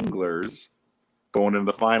 10 anglers going into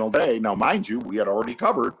the final day. Now, mind you, we had already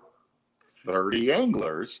covered 30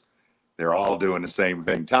 anglers. They're all doing the same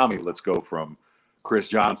thing. Tommy, let's go from Chris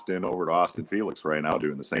Johnston over to Austin Felix right now,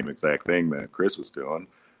 doing the same exact thing that Chris was doing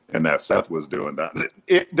and that Seth was doing.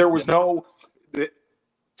 There was no,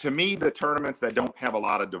 to me, the tournaments that don't have a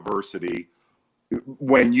lot of diversity,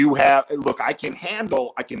 when you have, look, I can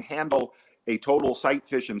handle a total sight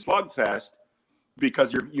fish and slugfest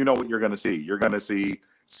because you know what you're going to see. You're going to see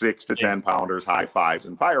 6 to 10 pounders, high fives,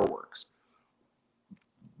 and fireworks.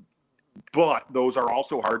 But those are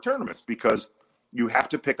also hard tournaments because you have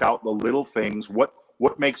to pick out the little things. What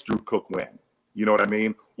makes Drew Cook win? You know what I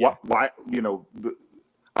mean? Yeah. Why?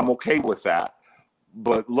 I'm okay with that.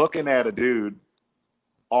 But looking at a dude,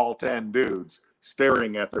 all 10 dudes,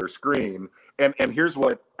 staring at their screen. And here's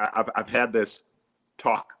what I've had this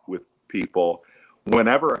talk with people.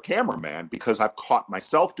 Whenever a cameraman, because I've caught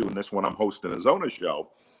myself doing this when I'm hosting a Zona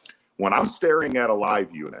show, when I'm staring at a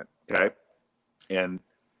live unit, okay, and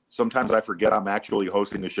sometimes I forget I'm actually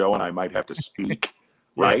hosting a show and I might have to speak,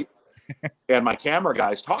 right? And my camera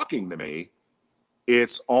guy's talking to me.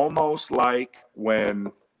 It's almost like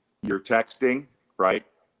when you're texting, right?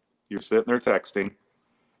 You're sitting there texting,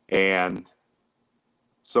 and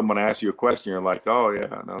someone asks you a question. You're like, "Oh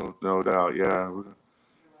yeah, no doubt, yeah."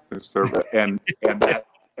 And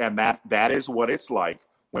that is what it's like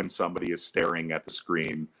when somebody is staring at the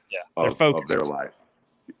screen of their life.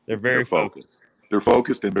 They're very focused. They're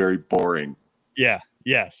focused and very boring. Yeah.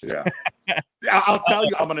 Yes. Yeah. I'll tell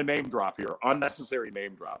you, I'm going to name drop here. Unnecessary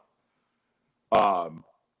name drop.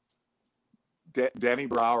 Danny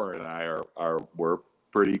Brower and I we're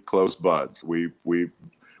pretty close buds. We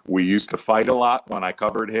used to fight a lot when I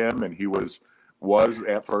covered him, and he was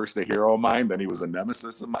at first a hero of mine. Then he was a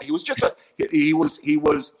nemesis of mine. He was just he was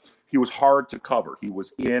hard to cover.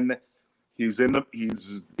 He's in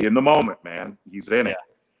the moment, man. He's in it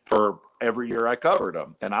for every year I covered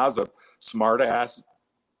him. And I was a smart ass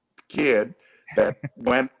kid that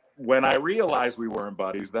when I realized we weren't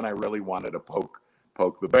buddies, then I really wanted to poke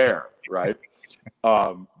the bear. Right.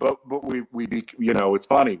 But we it's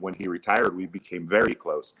funny, when he retired, we became very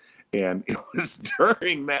close. And it was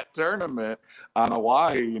during that tournament on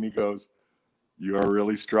Hawaii, and he goes, "You are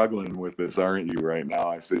really struggling with this, aren't you, right now?"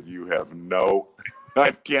 I said, "You have no,"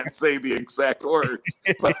 I can't say the exact words,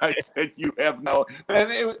 but I said, "You have no,"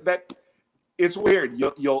 and it's weird.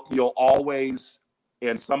 You'll always,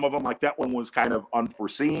 and some of them, like that one was kind of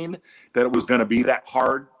unforeseen that it was going to be that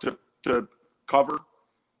hard to cover.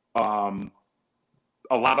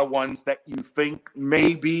 A lot of ones that you think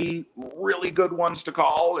may be really good ones to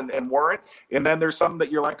call and weren't. And then there's some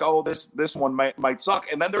that you're like, "Oh, this one might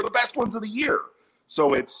suck." And then they're the best ones of the year.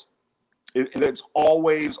 So it's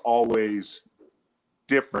always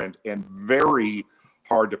different and very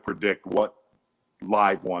hard to predict what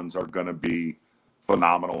live ones are going to be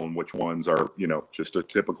phenomenal and which ones are, just a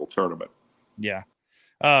typical tournament. Yeah.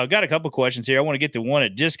 Got a couple questions here. I want to get to one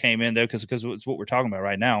that just came in though, because it's what we're talking about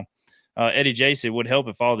right now. Eddie J said, would help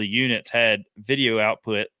if all the units had video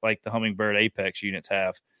output like the Humminbird Apex units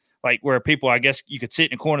have, like where people, I guess you could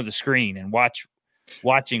sit in the corner of the screen and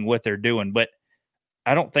watching what they're doing. But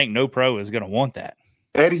I don't think no pro is going to want that.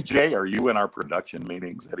 Eddie J, are you in our production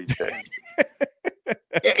meetings, Eddie J?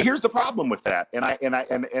 Here's the problem with that, and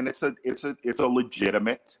it's a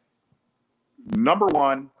legitimate number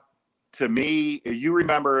one to me. You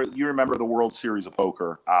remember the World Series of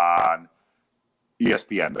Poker on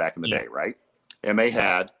ESPN back in the day, right? And they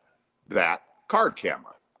had that card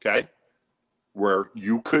camera, okay, where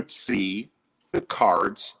you could see the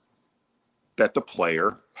cards that the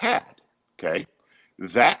player had, okay?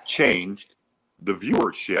 That changed the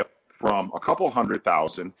viewership from a couple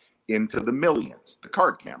 100,000 into the millions, the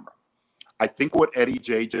card camera. I think what Eddie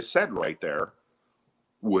J just said right there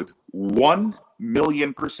would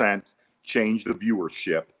 1,000,000% change the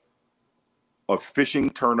viewership of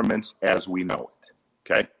fishing tournaments as we know it.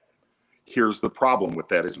 Okay. Here's the problem with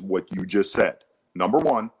that is what you just said. Number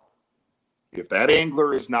one, if that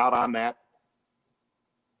angler is not on that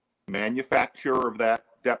manufacturer of that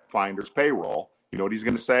depth finder's payroll, you know what he's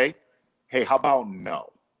going to say? Hey, how about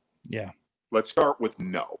no? Yeah. Let's start with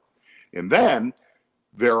no. And then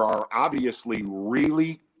there are obviously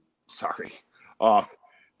really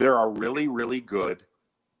good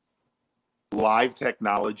live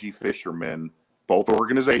technology fishermen, both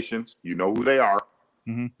organizations. You know who they are.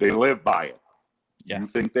 Mm-hmm. They live by it. Yeah. You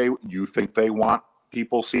think they want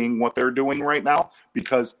people seeing what they're doing right now?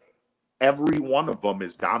 Because every one of them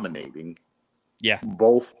is dominating. Yeah.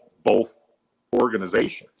 Both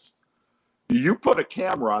organizations. You put a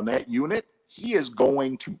camera on that unit, he is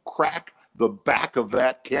going to crack the back of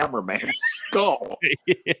that cameraman's skull.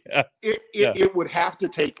 It would have to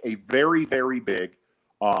take a very, very big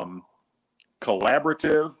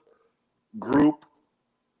collaborative group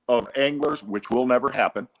of anglers, which will never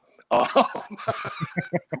happen.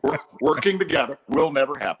 Working together will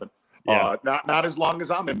never happen. Yeah. Not as long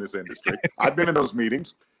as I'm in this industry. I've been in those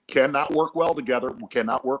meetings. Cannot work well together.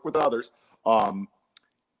 cannot work with others.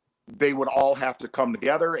 They would all have to come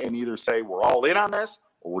together and either say we're all in on this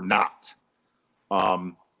or we're not.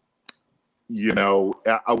 What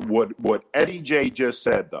Eddie J just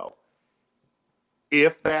said, though,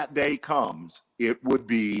 if that day comes, it would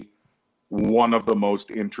be one of the most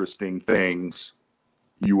interesting things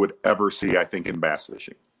you would ever see, I think, in bass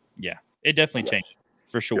fishing. Yeah, it definitely changed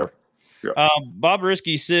for sure. Yeah. Bob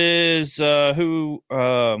Risky says, who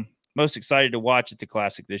most excited to watch at the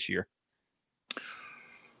Classic this year?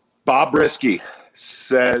 Bob Risky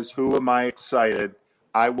says, who am I excited?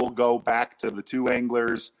 I will go back to the two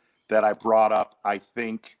anglers that I brought up. I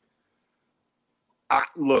think, I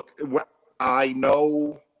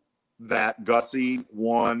know that Gussie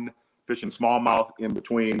won Fish and Smallmouth in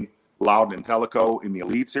between Loudon and Tellico in the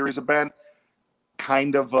Elite Series event.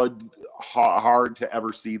 Kind of a hard to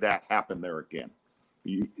ever see that happen there again.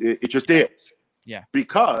 It just is. Yeah.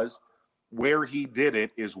 Because where he did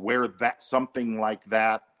it is where that something like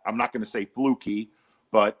that, I'm not going to say fluky,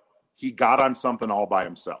 but he got on something all by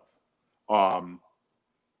himself.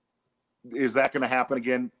 Is that going to happen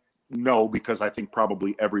again? No, because I think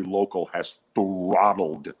probably every local has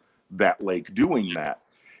throttled that lake doing that.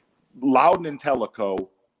 Loudon and Tellico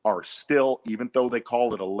are still, even though they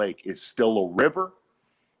call it a lake, it's still a river.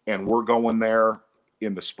 And we're going there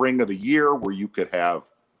in the spring of the year where you could have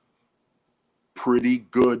pretty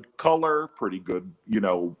good color, pretty good,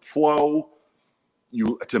 flow.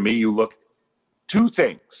 To me, you look two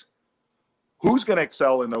things. Who's going to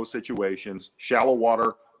excel in those situations? Shallow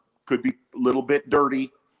water could be a little bit dirty.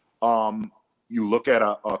 You look at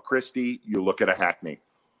a Christie, you look at a Hackney.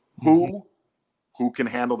 Who can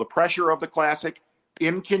handle the pressure of the Classic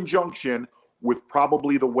in conjunction with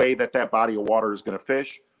probably the way that body of water is going to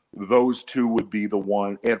fish? Those two would be the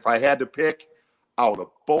one. And if I had to pick out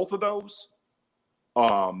of both of those,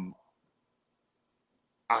 I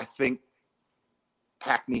think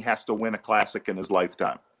Hackney has to win a Classic in his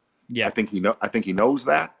lifetime. Yeah, I think he knows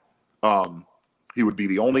that. He would be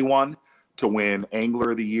the only one to win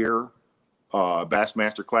Angler of the Year,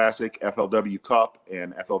 Bassmaster Classic, FLW Cup,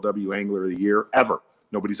 and FLW Angler of the Year ever.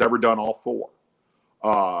 Nobody's ever done all four.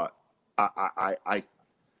 I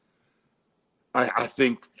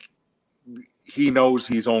think he knows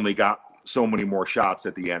he's only got so many more shots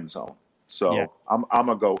at the end zone. So yeah. I'm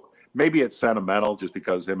gonna go. Maybe it's sentimental just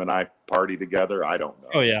because him and I party together. I don't know.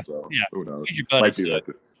 Oh yeah. So yeah. Who knows? Might be that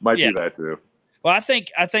too. Be that too. Well, I think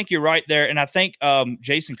you're right there, and I think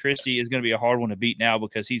Jason Christie is going to be a hard one to beat now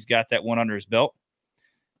because he's got that one under his belt.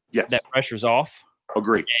 Yes, that pressure's off.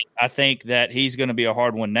 Agree. I think that he's going to be a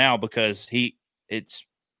hard one now because he's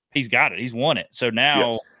got it. He's won it. So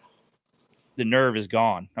now the nerve is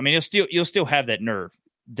gone. I mean, you'll still have that nerve.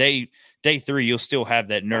 Day 3, you'll still have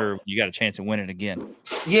that nerve. You got a chance of winning again.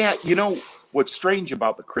 Yeah, what's strange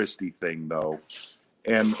about the Christie thing though,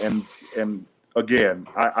 and again,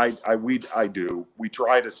 we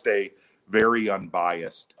try to stay very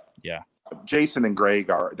unbiased. Yeah. Jason and Greg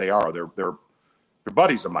they're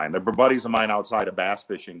buddies of mine. They're buddies of mine outside of bass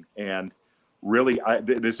fishing. And really, I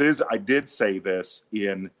did say this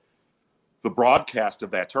in the broadcast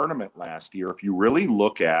of that tournament last year. If you really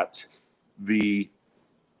look at the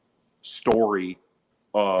story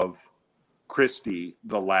of Christie,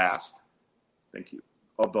 the last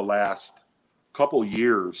couple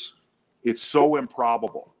years, it's so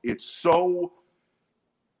improbable. It's so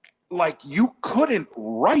like you couldn't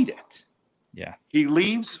write it. Yeah. He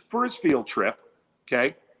leaves for his field trip,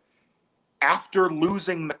 okay, after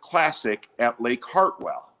losing the Classic at Lake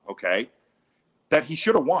Hartwell, okay, that he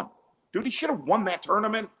should have won. Dude, he should have won that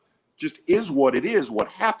tournament. Just is what it is, what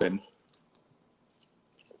happened.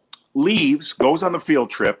 Leaves, goes on the field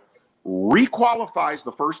trip, requalifies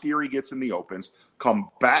the first year he gets in the Opens, comes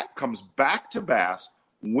back to Bass,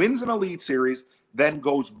 wins an Elite Series, then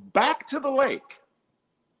goes back to the lake.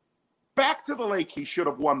 Back to the lake he should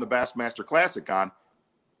have won the Bassmaster Classic on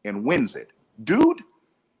and wins it. Dude,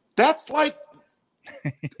 that's like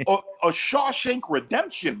a Shawshank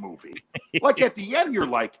Redemption movie. Like at the end, you're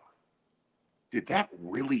like, did that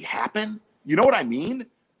really happen? You know what I mean?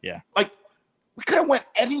 Yeah. Like we could have went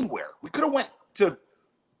anywhere. We could have went to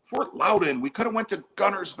Fort Loudon. We could have went to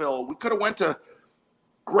Gunnersville. We could have went to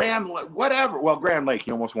Grand, whatever. Well, Grand Lake,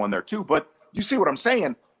 he almost won there too. But you see what I'm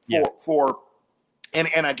saying?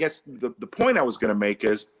 And I guess the point I was going to make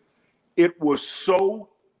is the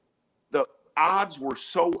odds were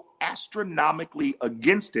so astronomically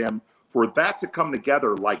against him for that to come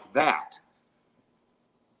together like that.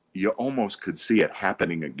 You almost could see it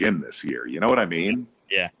happening again this year. You know what I mean?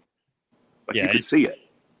 Yeah. You could see it.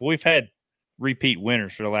 We've had repeat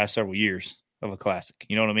winners for the last several years of a Classic.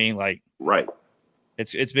 You know what I mean? Like, right.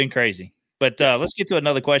 It's been crazy. But let's get to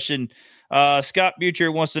another question. Scott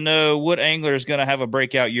Butcher wants to know what angler is going to have a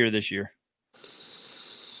breakout year this year.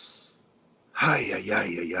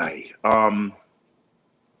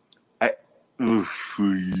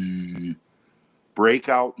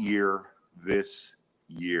 Breakout year this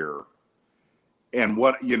year. And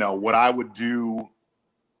what I would do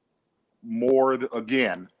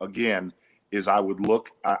again, is I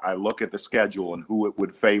look at the schedule and who it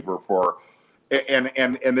would favor for.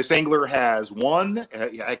 And this angler has won.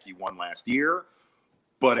 Heck, he won last year.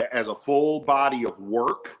 But as a full body of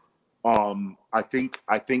work, I think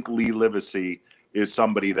Lee Livesey is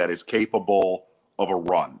somebody that is capable of a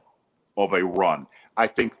run. I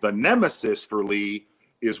think the nemesis for Lee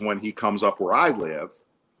is when he comes up where I live.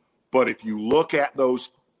 But if you look at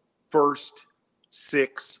those first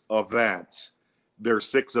 6 events, there's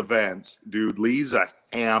 6 events, dude, Lee's a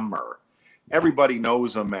hammer. Everybody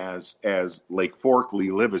knows him as Lake Fork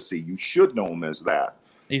Lee Livesey. You should know him as that.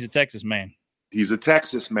 He's a Texas man. He's a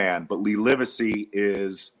Texas man, but Lee Livesey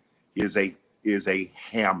is a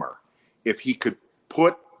hammer. If he could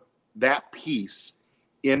put that piece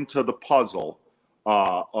into the puzzle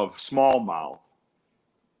of smallmouth,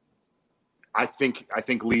 I think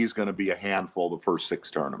Lee's going to be a handful the first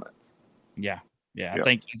 6 tournaments. Yeah. I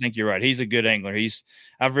think you're right. He's a good angler.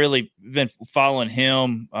 I've really been following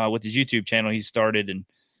him with his YouTube channel. He started, and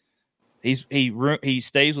he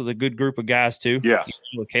stays with a good group of guys too. Yes,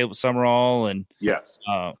 with Caleb Summerall and yes,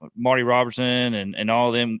 Marty Robertson and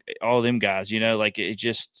all them guys. Like it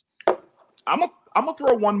just. I'm gonna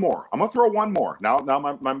throw one more.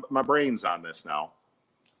 Now my brain's on this now.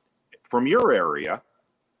 From your area,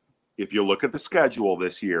 if you look at the schedule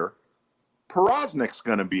this year, Porosnik's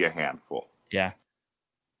going to be a handful. Yeah.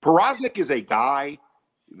 Porosnik is a guy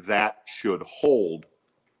that should hold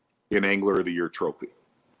an Angler of the Year trophy.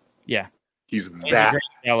 Yeah. He's a that great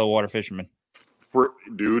shallow water fisherman.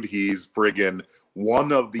 Dude, he's friggin'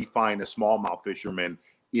 one of the finest smallmouth fishermen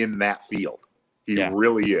in that field. He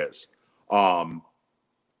really is. And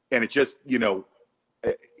it just,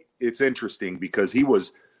 it's interesting because he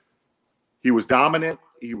was dominant.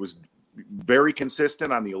 He was very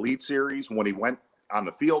consistent on the Elite Series. When he went on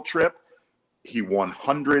the field trip, he won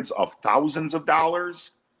hundreds of thousands of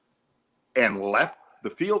dollars and left the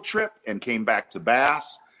field trip and came back to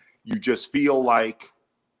bass. You just feel like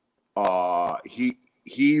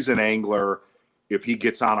he's an angler. If he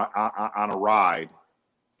gets on a ride,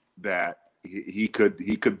 that he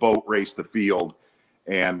could boat race the field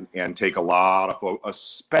and take a lot of,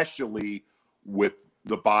 especially with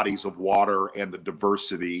the bodies of water and the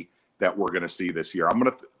diversity that we're going to see this year. I'm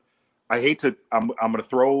going to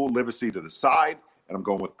throw Livesey to the side, and I'm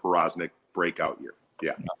going with Porosnik breakout year.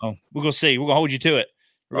 Yeah. We're going to see. We're going to hold you to it.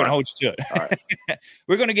 We're going to hold you to it. All right.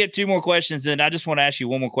 We're going to get 2 more questions, and I just want to ask you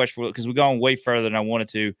one more question because we've gone way further than I wanted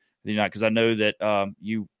to, because I know that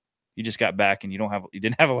you just got back and you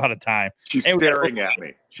didn't have a lot of time. She's staring at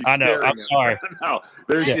me. I know. I'm sorry. No,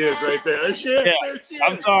 there she is right there. There she is. Yeah. There she is.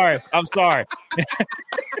 I'm sorry.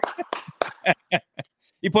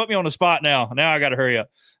 You put me on the spot now. Now I got to hurry up.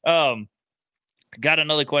 Got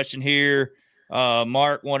another question here.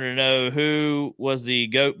 Mark wanted to know who was the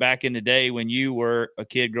GOAT back in the day when you were a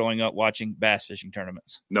kid growing up watching bass fishing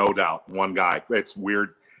tournaments. No doubt. One guy. It's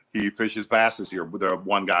weird. He fishes basses here with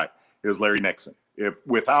one guy. It was Larry Nixon.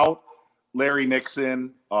 Without Larry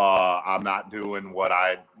Nixon, I'm not doing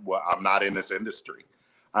I'm not in this industry.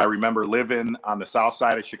 I remember living on the south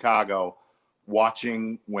side of Chicago,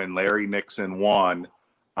 watching when Larry Nixon won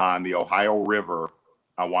on the Ohio River.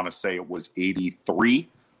 I want to say it was 83.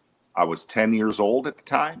 I was 10 years old at the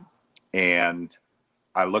time. And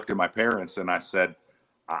I looked at my parents and I said,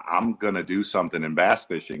 I'm going to do something in bass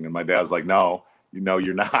fishing. And my dad was like, no,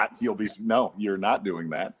 you're not. You're not doing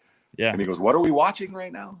that. Yeah. And he goes, what are we watching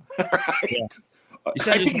right now? Right. Yeah.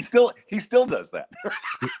 I think he still does that.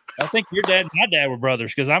 I think your dad and my dad were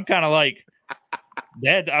brothers, because I'm kind of like,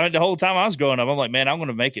 Dad, the whole time I was growing up, I'm like, man, I'm going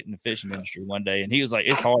to make it in the fishing industry one day. And he was like,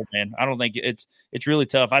 it's hard, man. I don't think it's really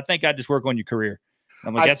tough. I think I just work on your career.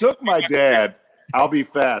 I'm like, I took my dad. I'll be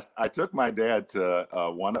fast. I took my dad to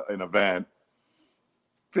an event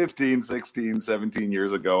 15, 16, 17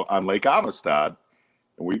 years ago on Lake Amistad.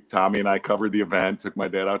 And Tommy and I covered the event, took my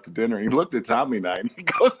dad out to dinner. He looked at Tommy and I, and he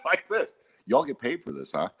goes like this, y'all get paid for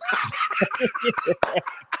this, huh?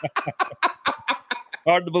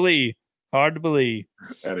 Hard to believe.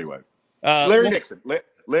 Anyway, Larry Nixon,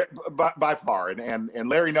 by far, and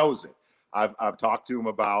Larry knows it. I've talked to him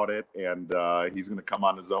about it, and he's going to come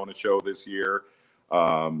on the Zona show this year.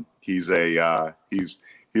 He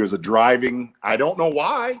was a driving. I don't know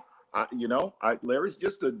why. Larry's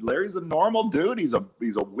a normal dude. He's a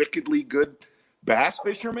wickedly good bass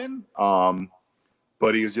fisherman.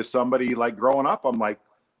 But he was just somebody, like, growing up, I'm like,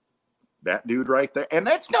 that dude right there. And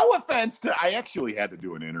that's no offense to, I actually had to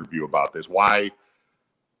do an interview about this. Why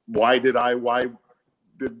did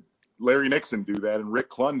Larry Nixon do that and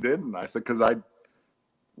Rick Clunn didn't? I said, because I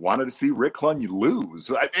wanted to see Rick Clunn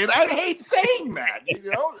lose. And I hate saying that,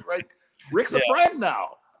 right? Rick's a friend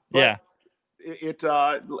now. But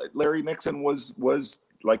Larry Nixon was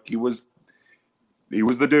like he was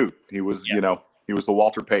the dude. He was he was the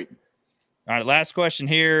Walter Payton. All right, last question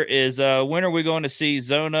here is when are we going to see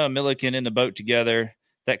Zona and Milliken in the boat together?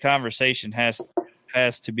 That conversation has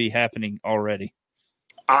to be happening already.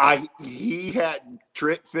 He had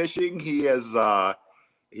trick fishing. He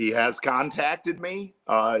has contacted me,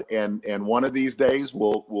 and one of these days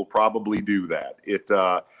we'll probably do that.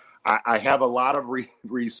 I have a lot of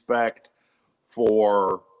respect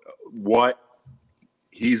for what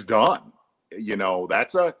he's done. You know,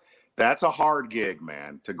 that's a hard gig,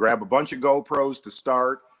 man. To grab a bunch of GoPros to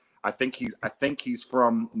start. I think he's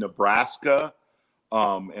from Nebraska,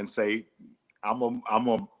 and say I'm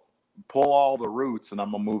gonna pull all the roots and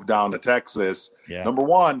I'm gonna move down to Texas. Yeah. Number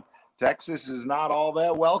one, Texas is not all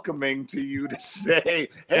that welcoming to you to say,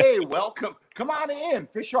 hey, welcome, come on in,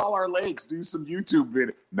 fish all our lakes, do some YouTube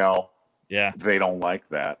video. No, they don't like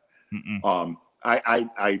that. Mm-mm.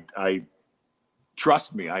 I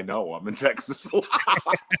trust me, I know I'm in Texas a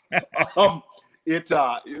lot.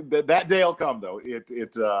 That day will come though.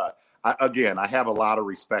 I have a lot of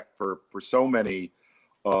respect for so many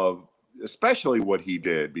of, especially what he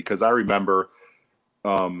did, because I remember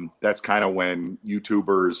that's kind of when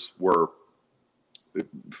YouTubers were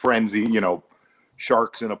frenzy,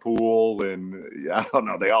 sharks in a pool, and I don't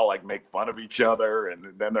know, they all like make fun of each other,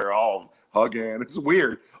 and then they're all hugging. It's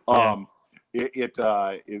weird. It's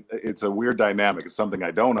a weird dynamic. It's something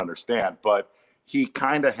I don't understand, but he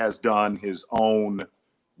kind of has done his own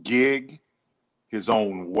gig, his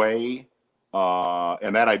own way,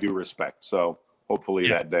 and that I do respect. So hopefully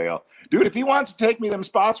that day dude, if he wants to take me them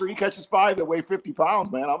spots where he catches 5 that weigh 50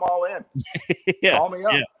 pounds, man, I'm all in. Call me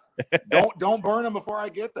up. Don't burn them before I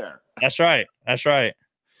get there. That's right.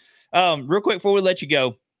 Real quick before we let you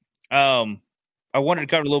go, I wanted to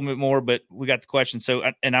cover a little bit more, but we got the questions. So,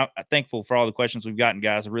 I'm thankful for all the questions we've gotten,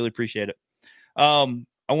 guys. I really appreciate it.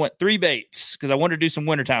 I want 3 baits because I want to do some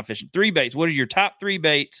wintertime fishing. 3 baits. What are your top 3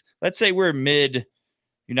 baits? Let's say we're mid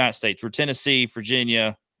United States. We're Tennessee,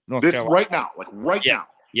 Virginia, North Carolina. Right now, now.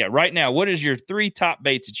 Yeah, right now. What is your 3 top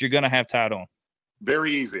baits that you're going to have tied on?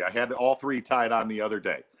 Very easy. I had all 3 tied on the other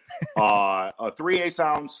day. A 3/8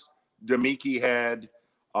 ounce Damiki head,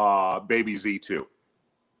 baby Z2.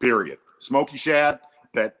 Period. Smoky shad,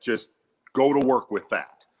 that just go to work with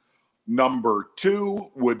that. Number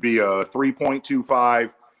 2 would be a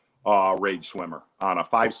 3.25 Rage Swimmer on a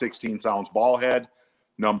 5/16 ounce ball head.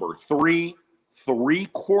 Number 3,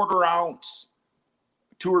 3/4 ounce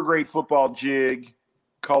tour grade football jig,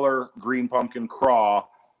 color green pumpkin craw,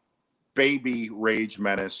 baby Rage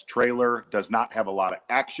Menace trailer. Does not have a lot of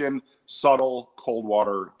action, subtle cold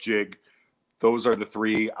water jig. Those are the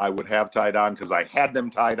 3 I would have tied on because I had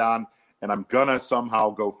them tied on, and I'm gonna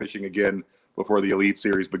somehow go fishing again before the Elite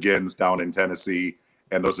Series begins down in Tennessee.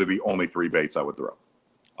 And those are the only 3 baits I would throw.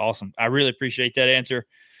 Awesome. I really appreciate that answer.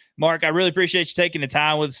 Mark, I really appreciate you taking the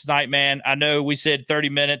time with us tonight, man. I know we said 30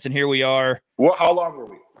 minutes, and here we are. Well, how long were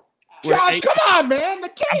we? Josh, come on, man. The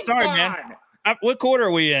game's on. Man. What quarter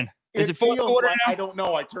are we in? Is it 4th quarter like, now? I don't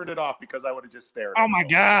know. I turned it off because I would have just stared. Oh, my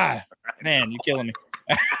God. Man, you're killing me.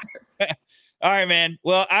 All right, man.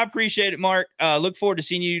 Well, I appreciate it, Mark. Look forward to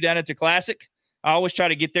seeing you down at the Classic. I always try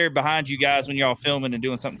to get there behind you guys when you're all filming and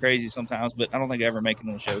doing something crazy sometimes, but I don't think I ever make it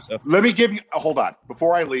on the show. So let me give you hold on.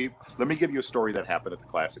 Before I leave, let me give you a story that happened at the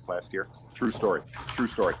Classic last year. True story.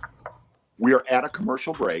 We are at a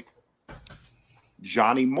commercial break.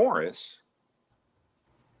 Johnny Morris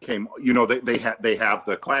came, they have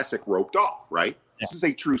the Classic roped off, right? Yeah. This is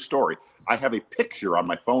a true story. I have a picture on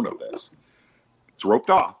my phone of this. It's roped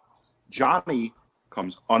off. Johnny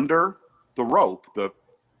comes under the rope, the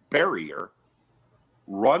barrier,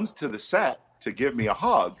 runs to the set to give me a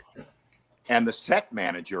hug, and the set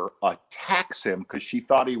manager attacks him because she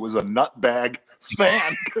thought he was a nutbag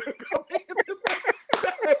fan.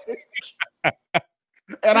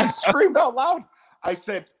 And I screamed out loud. I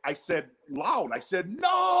said,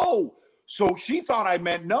 no. So she thought I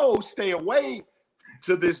meant no, stay away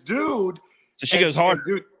to this dude. So she goes hard.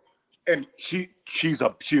 Dude, and she's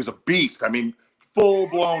a beast. I mean,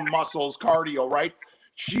 full-blown muscles, cardio, right?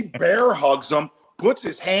 She bear hugs him, puts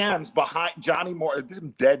his hands behind Johnny Moore. This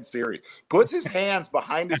is dead serious. Puts his hands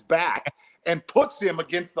behind his back and puts him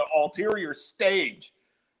against the ulterior stage.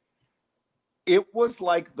 It was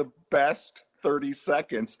like the best 30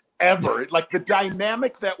 seconds ever. Like the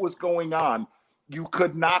dynamic that was going on, you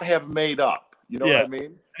could not have made up. You know what I mean?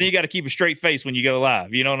 And then you got to keep a straight face when you go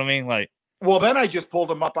live. You know what I mean? Like, well, then I just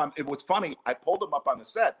pulled him up on. It was funny. I pulled him up on the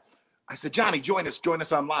set. I said, Johnny, join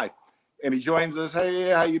us on live. and he joins us. Hey,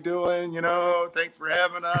 how you doing? Thanks for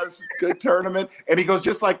having us. Good tournament. And he goes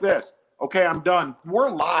just like this. Okay, I'm done. We're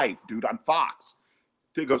live, dude, on Fox.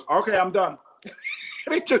 He goes, okay, I'm done.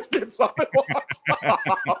 And he just gets up and walks off.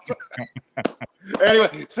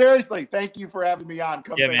 Anyway, seriously, thank you for having me on.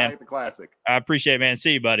 Come say hi at the Classic. I appreciate it, man.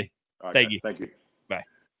 See you, buddy. Thank you. Thank you. Bye.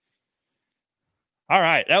 All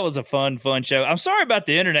right. That was a fun show. I'm sorry about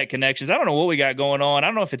the internet connections. I don't know what we got going on. I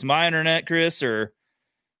don't know if it's my internet, Chris, or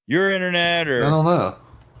your internet, or I don't know.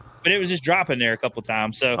 But it was just dropping there a couple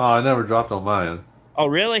times. So I never dropped on mine. Oh,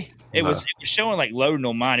 really? It was showing like loading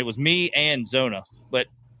on mine. It was me and Zona, but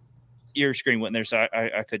your screen wasn't there, so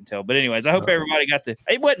I couldn't tell. But anyways, I hope everybody got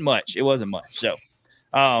it wasn't much. It wasn't much. So,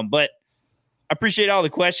 but I appreciate all the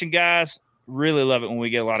question, guys. Really love it when we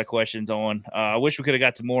get a lot of questions on. I wish we could have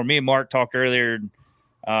got to more. Me and Mark talked earlier.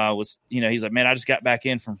 He's like, man, I just got back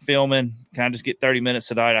in from filming. Can I just get 30 minutes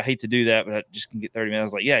tonight? I hate to do that, but I just can get 30 minutes. I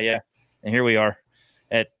was like, yeah. And here we are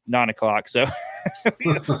at 9:00. So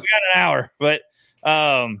we got an hour, but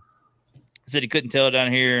said he couldn't tell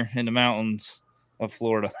down here in the mountains of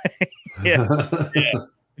Florida. yeah.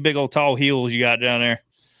 Big old tall heels you got down there.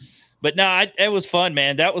 But no, it was fun,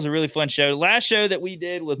 man. That was a really fun show. The last show that we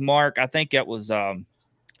did with Mark, I think that was, man,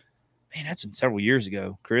 that's been several years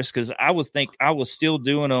ago, Chris, because I was still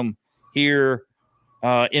doing them here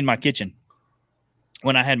in my kitchen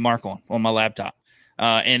when I had Mark on my laptop.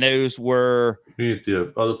 And those were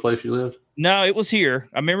the other place you lived? No, it was here.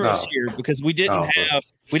 I remember it was here because we didn't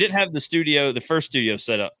have the studio, the first studio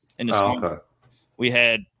set up in the studio. Okay. We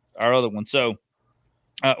had our other one. So,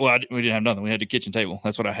 we didn't have nothing. We had the kitchen table.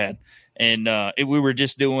 That's what I had. And we were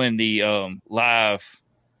just doing the live.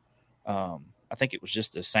 I think it was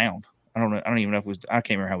just the sound. I don't know. I don't even know if it was. I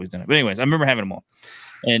can't remember how we was doing it. But anyways, I remember having them on.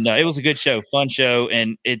 And it was a good show, fun show.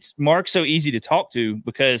 And Mark's so easy to talk to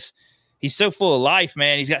because he's so full of life,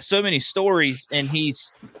 man. He's got so many stories, and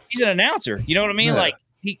he's an announcer. You know what I mean? Yeah. Like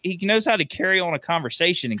he knows how to carry on a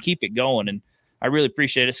conversation and keep it going. And I really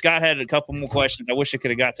appreciate it. Scott had a couple more questions. I wish I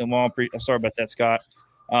could have got to them all. I'm sorry about that, Scott.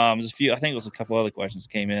 There's a few. I think it was a couple other questions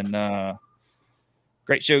that came in.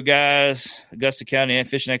 Great show, guys. Augusta County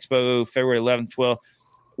Fishing Expo, February 11th, 12th.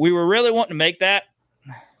 We were really wanting to make that.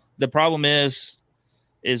 The problem is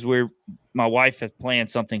my wife has planned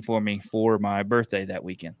something for me for my birthday that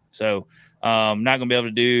weekend. So I'm not going to be able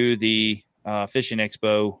to do the Fishing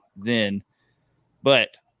Expo then.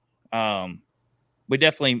 But we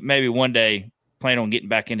definitely maybe one day plan on getting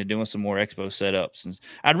back into doing some more expo setups. And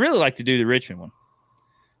I'd really like to do the Richmond one.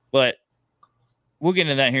 But we'll get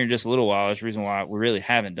into that here in just a little while. That's the reason why we really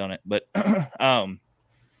haven't done it. But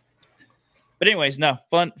anyways, no,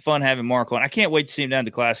 fun having Mark on. I can't wait to see him down at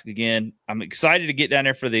the Classic again. I'm excited to get down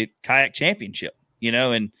there for the kayak championship,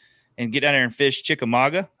 and get down there and fish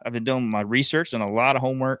Chickamauga. I've been doing my research and a lot of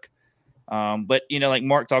homework. But like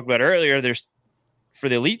Mark talked about earlier, there's for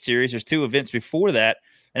the Elite Series, there's 2 events before that.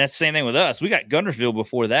 And that's the same thing with us. We got Guntersville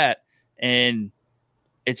before that. And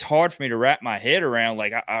it's hard for me to wrap my head around.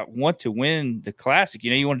 Like, I want to win the Classic.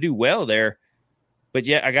 You want to do well there. But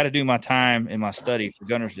yet I got to do my time and my study for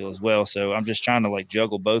Guntersville as well. So I'm just trying to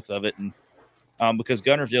juggle both of it. And because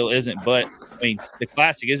Guntersville the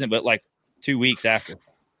Classic isn't but 2 weeks after,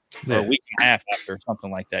 or a week and a half after, something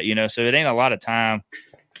like that, So it ain't a lot of time,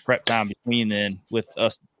 prep time between then with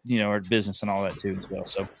us, our business and all that too as well.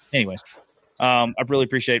 So anyways, I really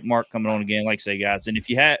appreciate Mark coming on again. Like I say, guys, and if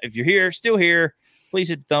you're still here, please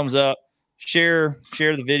hit the thumbs up, share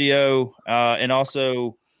the video, and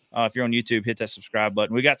also. If you're on YouTube, hit that subscribe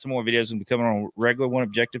button. We got some more videos going to be coming on a regular One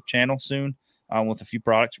Objective channel soon with a few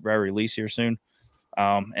products we're going to release here soon.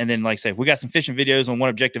 And then, like I say, we got some fishing videos on One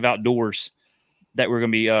Objective Outdoors that we're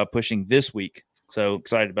going to be pushing this week. So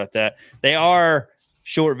excited about that. They are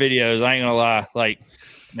short videos. I ain't going to lie.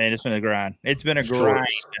 Man, it's been a grind. It's been a grind.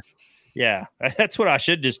 Yeah, that's what I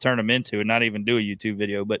should just turn them into and not even do a YouTube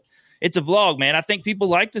video. But it's a vlog, man. I think people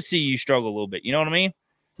like to see you struggle a little bit. You know what I mean?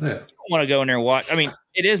 Yeah. You don't want to go in there and watch. I mean,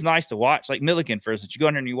 it is nice to watch. Like Milliken, for instance, you go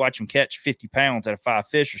in there and you watch him catch 50 pounds out of 5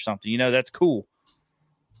 fish or something. That's cool.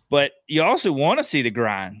 But you also want to see the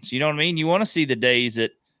grinds. You know what I mean? You want to see the days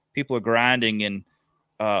that people are grinding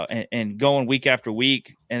and going week after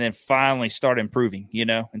week and then finally start improving,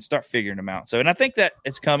 and start figuring them out. So, and I think that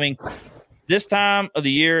it's coming. This time of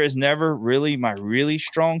the year is never really my really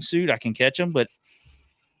strong suit. I can catch them, but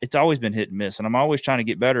it's always been hit and miss. And I'm always trying to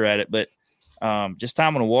get better at it. But just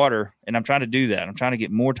time on the water, and I'm trying to do that. I'm trying to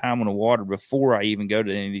get more time on the water before I even go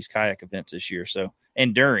to any of these kayak events this year. So,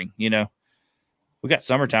 and during, we got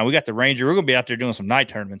summertime. We got the Ranger. We're going to be out there doing some night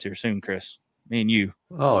tournaments here soon, Chris. Me and you.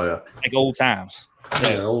 Oh yeah, like old times.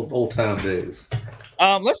 Yeah, old time days.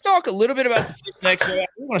 Let's talk a little bit about the Fish Expo. I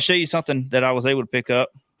want to show you something that I was able to pick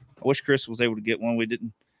up. I wish Chris was able to get one. We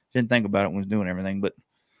didn't think about it when we was doing everything, but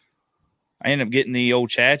I ended up getting the old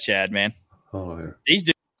Chad, man. Oh yeah. These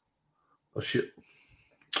dudes. Oh shit.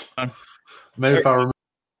 Maybe if I remember.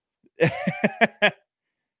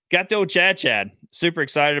 Got the old Chad. Super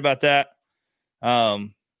excited about that. The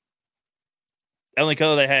only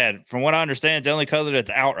color they had, from what I understand, it's the only color that's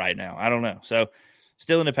out right now. I don't know. So,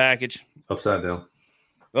 still in the package. Upside down.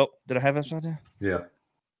 Oh, did I have upside down? Yeah.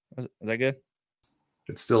 Is that good?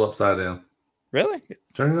 It's still upside down. Really?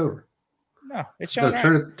 Turn it over. No, it's showing.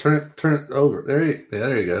 No, turn it over. There you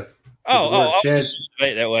go. Oh, Chad,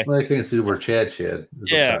 wait, that way. Well, I can't see where Chad is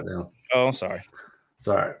yeah. upside down. Oh, I'm sorry. It's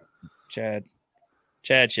all right. Chad.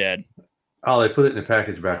 Oh, they put it in the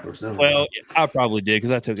package backwards. Well, I probably did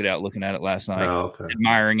because I took it out looking at it last night. Oh, okay.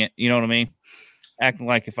 Admiring it. You know what I mean? Acting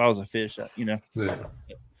like if I was a fish, you know. Yeah.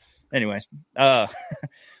 Anyways,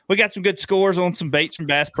 we got some good scores on some baits from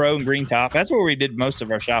Bass Pro and Green Top. That's where we did most of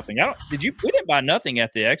our shopping. We didn't buy nothing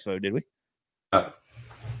at the expo, did we? No,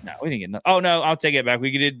 we didn't get nothing. Oh no, I'll take it back.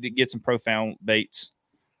 We did get some Profound baits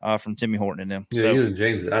from Timmy Horton and them. Yeah, so, you and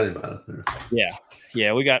James, I didn't buy nothing.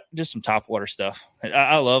 Yeah, we got just some topwater stuff.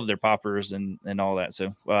 I love their poppers and all that. So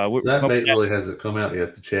that bait really hasn't come out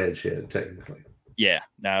yet. The Chad shed, technically. Yeah,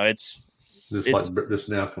 no, it's like just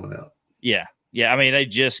now coming out. Yeah. I mean, they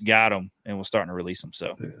just got them and we're starting to release them.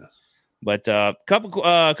 So, yeah. But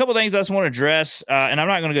couple things I just want to address, and I'm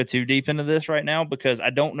not going to go too deep into this right now because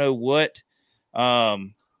I don't know what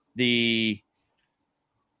the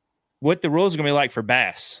rules are going to be like for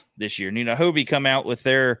bass this year. And, Hobie come out with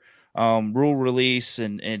their rule release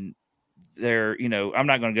and their, I'm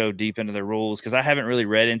not going to go deep into their rules because I haven't really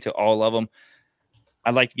read into all of them.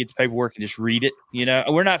 I'd like to get the paperwork and just read it.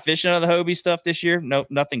 We're not fishing on the Hobie stuff this year. No,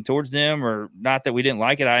 nothing towards them, or not that we didn't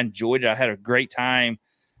like it. I enjoyed it. I had a great time.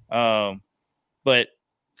 But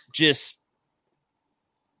just,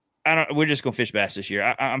 we're just going to fish bass this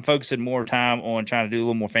year. I'm focusing more time on trying to do a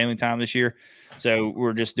little more family time this year. So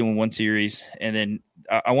we're just doing one series. And then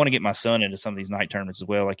I want to get my son into some of these night tournaments as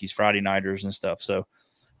well, like these Friday nighters and stuff. So,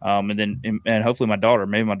 and hopefully my daughter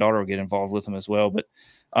will get involved with them as well.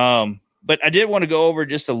 But I did want to go over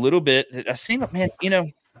just a little bit. I seen, man,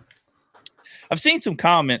 I've seen some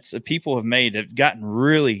comments that people have made that have gotten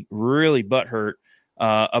really, really butthurt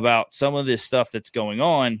about some of this stuff that's going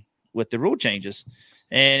on with the rule changes.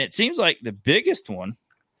 And it seems like the biggest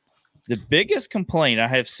complaint I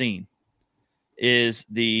have seen is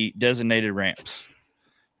the designated ramps.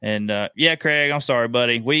 And yeah, Craig, I'm sorry,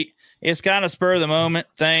 buddy. It's kind of spur of the moment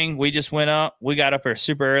thing. We just went up. We got up there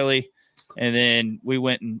super early. And then we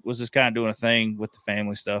went and was just kind of doing a thing with the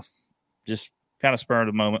family stuff, just kind of spur of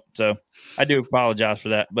the moment. So I do apologize for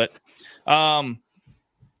that. But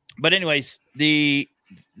anyways, the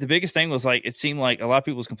biggest thing was it seemed like a lot of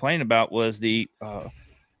people was complaining about was the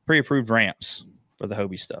pre-approved ramps for the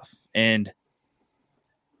Hobie stuff. And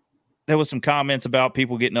there was some comments about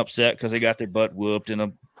people getting upset because they got their butt whooped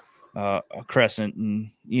in a crescent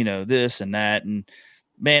and, this and that. And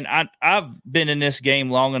man, I've been in this game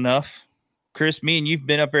long enough. Chris, me and you've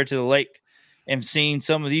been up there to the lake and seen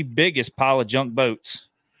some of the biggest pile of junk boats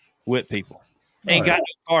with people. Ain't got no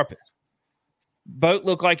carpet. Boat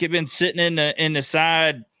looked like it been sitting in the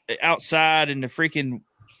side outside in the freaking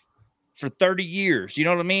for 30 years. You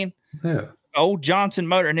know what I mean? Yeah. Old Johnson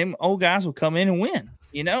motor and them old guys will come in and win.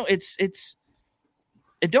 It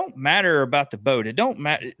don't matter about the boat. It don't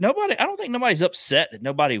matter. I don't think nobody's upset that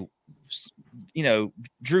nobody,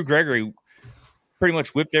 Drew Gregory pretty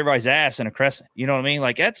much whipped everybody's ass in a crescent. You know what I mean?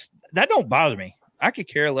 That don't bother me. I could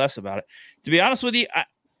care less about it. To be honest with you,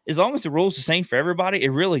 as long as the rule's the same for everybody, it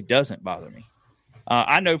really doesn't bother me.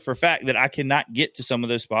 I know for a fact that I cannot get to some of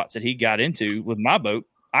those spots that he got into with my boat.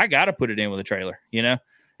 I got to put it in with a trailer.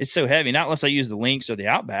 It's so heavy. Not unless I use the Lynx or the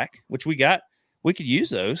Outback, which we could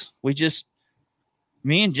use those.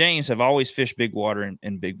 Me and James have always fished big water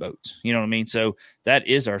and big boats. You know what I mean? So that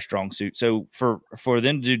is our strong suit. So for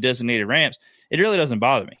them to do designated ramps, it really doesn't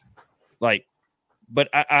bother me. But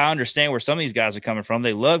I understand where some of these guys are coming from.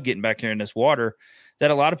 They love getting back here in this water that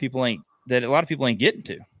a lot of people ain't getting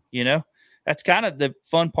to. That's kind of the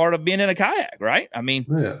fun part of being in a kayak, right? I mean,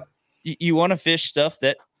 yeah. You want to fish stuff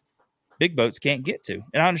that big boats can't get to,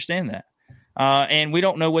 and I understand that. And we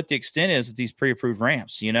don't know what the extent is of these pre-approved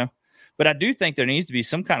ramps, But I do think there needs to be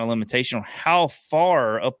some kind of limitation on how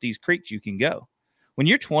far up these creeks you can go. When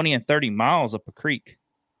you're 20 and 30 miles up a creek,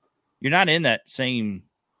 you're not in that same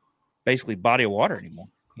basically body of water anymore.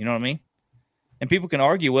 You know what I mean? And people can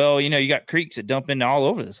argue, well, you got creeks that dump into all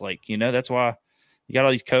over this lake. That's why You got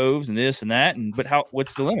all these coves and this and that, but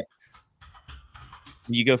what's the limit?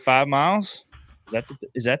 Do you go 5 miles?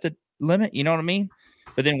 Is that the limit? You know what I mean?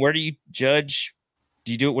 But then where do you judge?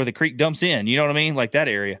 Do you do it where the creek dumps in? You know what I mean? Like that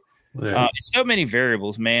area. Yeah. So many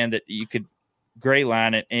variables, man, that you could gray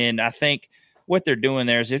line it. And I think what they're doing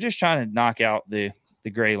there is they're just trying to knock out the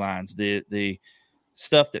gray lines, the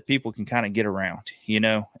stuff that people can kind of get around,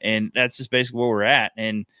 and that's just basically where we're at.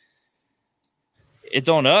 And it's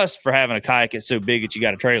on us for having a kayak that's so big that you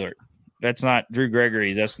got to trailer it. That's not Drew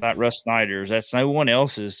Gregory's. That's not Russ Snyder's. That's no one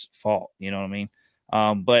else's fault. You know what I mean?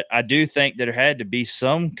 But I do think that there had to be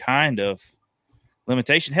some kind of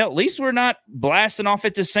limitation. Hell, at least we're not blasting off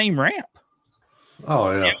at the same ramp. Oh,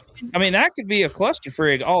 yeah. I mean, that could be a cluster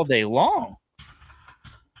frig all day long.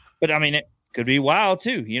 But, I mean, it could be wild,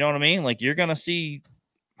 too. You know what I mean? Like, you're going to see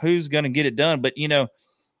who's going to get it done. But,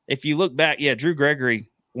 if you look back, Drew Gregory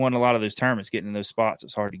won a lot of those tournaments, getting in those spots.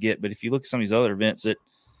 It's hard to get. But if you look at some of these other events that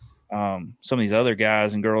some of these other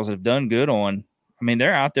guys and girls have done good on, I mean,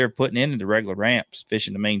 they're out there putting into the regular ramps,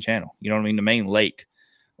 fishing the main channel. You know what I mean? The main lake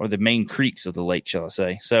or the main creeks of the lake, shall I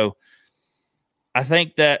say. So I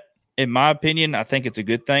think that, in my opinion, I think it's a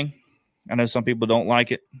good thing. I know some people don't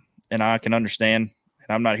like it, and I can understand. And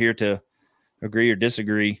I'm not here to agree or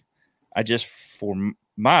disagree. For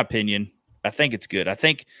my opinion, I think it's good. I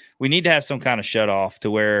think we need to have some kind of shut off to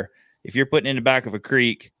where if you're putting in the back of a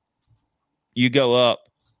creek, you go up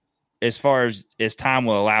as far as time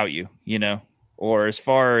will allow you, or as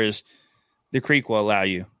far as the creek will allow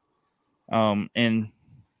you, and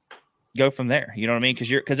go from there. You know what I mean?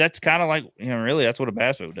 Because that's kind of like, really that's what a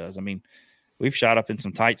bass boat does. I mean, we've shot up in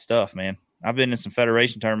some tight stuff, man. I've been in some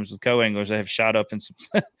federation tournaments with co-anglers that have shot up in some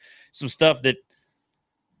some stuff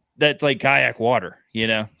that's like kayak water,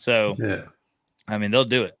 So, Yeah. I mean, they'll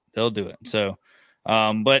do it. So,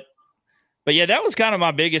 but yeah, that was kind of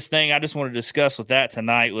my biggest thing. I just want to discuss with that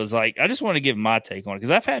tonight was like, I just want to give my take on it.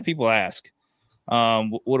 Cause I've had people ask,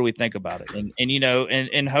 what do we think about it? And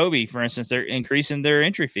in Hobie, for instance, they're increasing their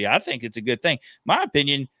entry fee. I think it's a good thing. My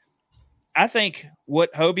opinion, I think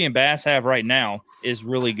what Hobie and Bass have right now is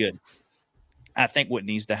really good. I think what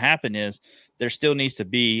needs to happen is there still needs to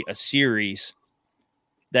be a series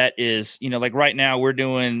that is, like right now we're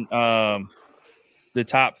doing the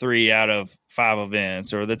top 3 out of 5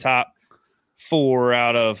 events, or the top 4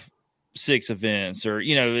 out of 6 events, or,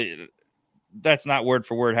 that's not word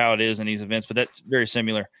for word how it is in these events, but that's very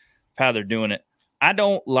similar how they're doing it. I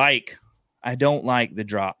don't like the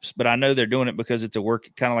drops, but I know they're doing it because it's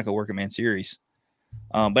kind of like a working man series.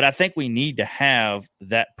 But I think we need to have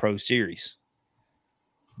that pro series.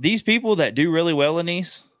 These people that do really well in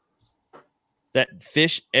these, that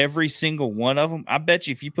fish every single one of them, I bet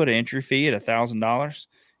you if you put an entry fee at $1,000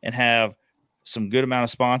 and have some good amount of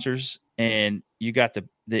sponsors, and you got the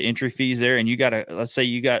entry fees there, and let's say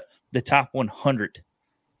you got the top 100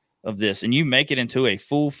 of this, and you make it into a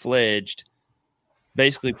full-fledged,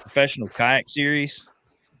 basically professional kayak series,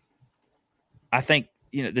 I think,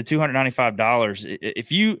 the $295,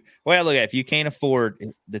 if you can't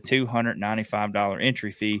afford the $295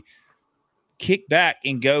 entry fee, kick back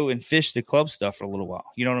and go and fish the club stuff for a little while.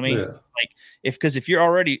 You know what I mean? Yeah. Like if you're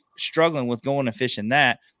already struggling with going and fishing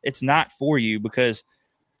that, it's not for you, because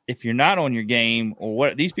if you're not on your game or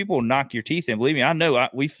what, these people will knock your teeth in. Believe me, I know.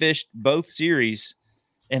 We fished both series,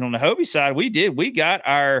 and on the Hobie side, we got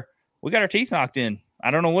our teeth knocked in.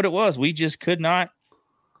 I don't know what it was. We just could not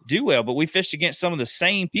do well, but we fished against some of the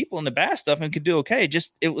same people in the bass stuff and could do okay.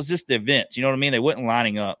 It was just the events. You know what I mean? They wasn't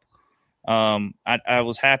lining up. I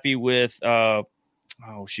was happy with, what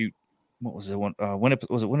was the one?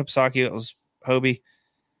 Was it Winnipesaukee? That was Hobie.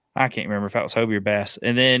 I can't remember if that was Hobie or Bass.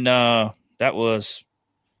 And then, that was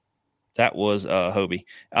Hobie.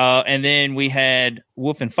 And then we had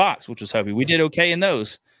Wolf and Fox, which was Hobie. We did okay in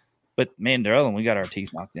those, but man, the other one, we got our teeth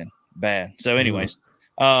knocked in bad. So anyways,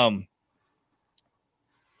 but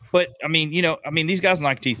I mean, these guys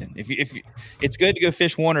knock teeth in. If it's good to go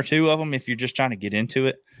fish 1 or 2 of them if you're just trying to get into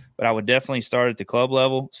it. But I would definitely start at the club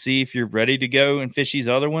level, see if you're ready to go and fish these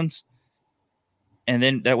other ones. And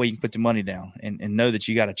then that way you can put the money down and know that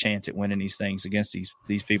you got a chance at winning these things against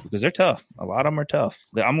these people, because they're tough. A lot of them are tough.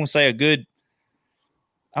 I'm going to say a good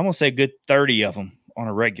 30 of them on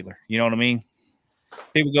a regular. You know what I mean?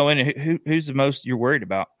 People go in and who's the most you're worried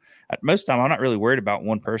about? Most of the time, I'm not really worried about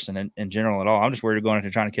one person in general at all. I'm just worried about going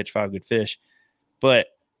into trying to catch 5 good fish. But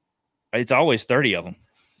it's always 30 of them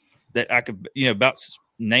that I could, about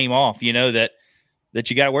name off, that you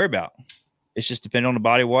got to worry about. It's just depending on the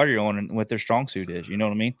body of water you're on and what their strong suit is. You know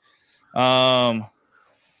what I mean? Bob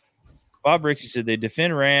Rixey said the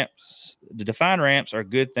defined ramps are a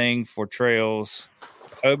good thing for trails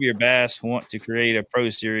Hobie or Bass want to create a pro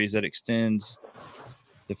series that extends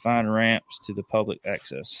defined ramps to the public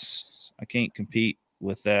access. I can't compete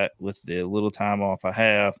with that with the little time off I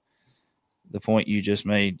have. The point you just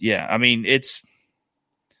made. Yeah. I mean, it's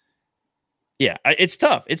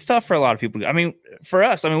tough. It's tough for a lot of people. I mean, for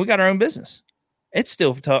us, we got our own business. It's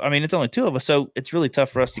still tough. I mean, it's only two of us, so it's really tough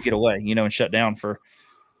for us to get away, and shut down for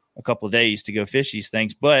a couple of days to go fish these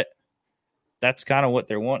things. But that's kind of what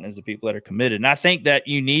they're wanting, is the people that are committed. And I think that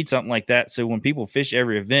you need something like that. So when people fish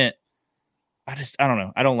every event, I don't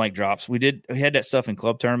know. I don't like drops. We had that stuff in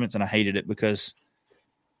club tournaments, and I hated it because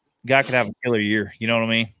a guy could have a killer year. You know what I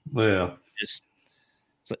mean? Yeah.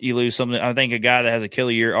 So you lose something. I think a guy that has a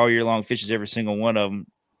killer year all year long fishes every single one of them.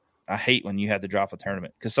 I hate when you have to drop a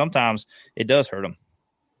tournament because sometimes it does hurt them.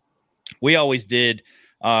 We always did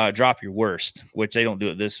drop your worst, which they don't do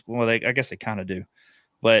it this. Well, I guess they kind of do,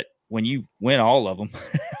 but when you win all of them,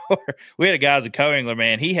 we had a guy as a co-angler,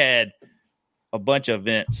 man. He had a bunch of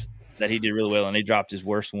events that he did really well, and he dropped his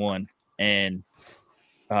worst one, and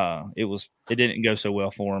it didn't go so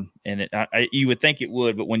well for him. And you would think it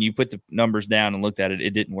would, but when you put the numbers down and looked at it,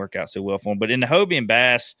 it didn't work out so well for him. But in the Hobie and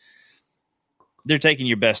Bass, they're taking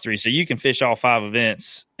your best three. So you can fish all 5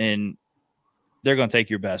 events, and they're going to take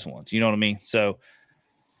your best ones. You know what I mean? So,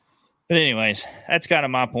 but anyways, that's kind of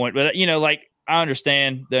my point. But, I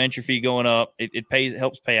understand the entry fee going up. It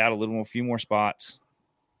helps pay out a few more spots.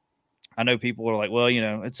 I know people are like, well,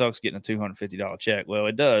 it sucks getting a $250 check. Well,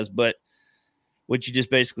 it does, but what you just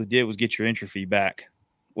basically did was get your entry fee back.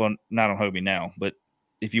 Well, not on Hobie now, but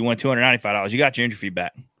if you won $295, you got your entry fee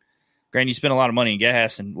back. Granted, you spent a lot of money in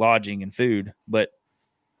gas and lodging and food, but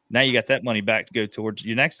now you got that money back to go towards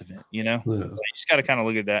your next event, Yeah. So you just got to kind of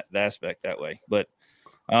look at the aspect that way. But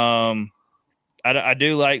I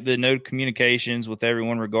do like the no communications with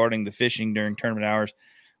everyone regarding the fishing during tournament hours.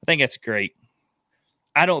 I think that's great.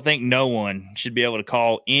 I don't think no one should be able to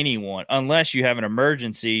call anyone unless you have an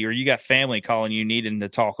emergency or you got family calling you needing to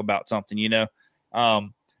talk about something,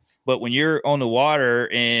 But when you're on the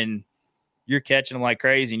water and you're catching them like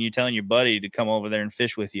crazy and you're telling your buddy to come over there and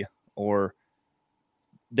fish with you, or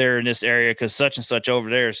they're in this area because such and such over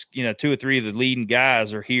there is, 2 or 3 of the leading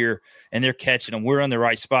guys are here and they're catching them. We're in the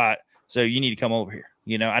right spot. So you need to come over here.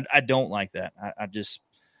 I don't like that.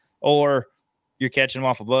 Or you're catching them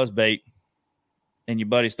off a buzz bait and your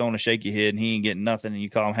buddy's throwing a shaky head and he ain't getting nothing. And you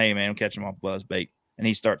call him, hey man, I'm catching him off a buzz bait. And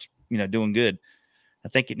he starts, doing good. I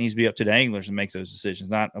think it needs to be up to the anglers to make those decisions,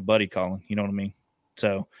 not a buddy calling. You know what I mean?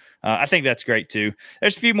 So I think that's great too.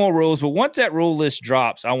 There's a few more rules, but once that rule list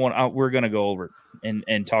drops, we're going to go over it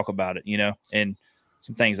and talk about it, and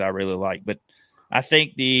some things I really like. But I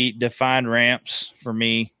think the defined ramps for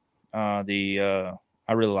me, I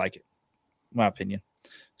really like it, my opinion.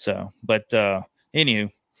 So, but anywho,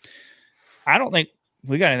 I don't think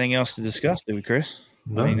we got anything else to discuss, do we, Chris?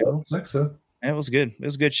 No, I don't think so. It was good. It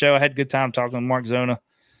was a good show. I had a good time talking with Mark Zona.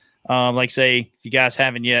 If you guys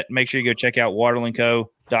haven't yet, make sure you go check out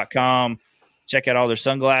waterlandco.com. Check out all their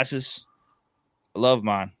sunglasses. I love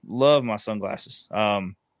mine. Love my sunglasses.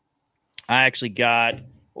 I actually got,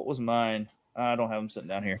 what was mine? I don't have them sitting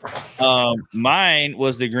down here. Mine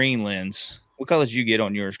was the green lens. What color did you get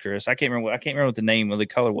on yours, Chris? I can't remember what the name of the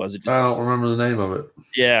color was. I don't remember the name of it.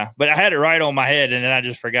 Yeah, but I had it right on my head, and then I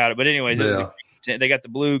just forgot it. But anyways, they got the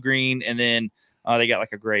blue, green, and then they got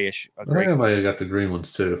like a grayish. I think everybody got the green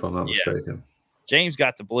ones too, if I'm not mistaken. James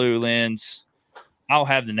got the blue lens. I'll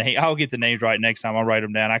have the name. I'll get the names right next time. I'll write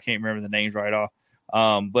them down. I can't remember the names right off.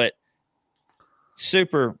 But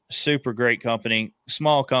super, super great company,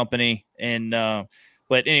 small company. And,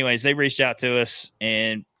 but anyways, they reached out to us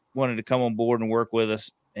and wanted to come on board and work with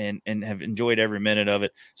us and have enjoyed every minute of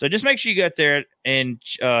it. So just make sure you get there and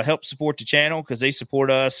help support the channel because they support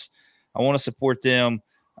us. I want to support them.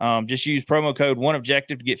 Just use promo code OneObjective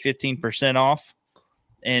to get 15% off.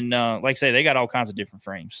 And like I say, they got all kinds of different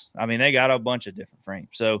frames. They got a bunch of different frames.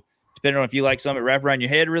 So depending on if you like some that wrap around your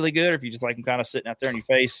head really good, or if you just like them kind of sitting out there in your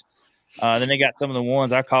face, then they got some of the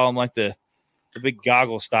ones I call them like the big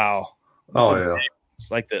goggle style. Oh yeah,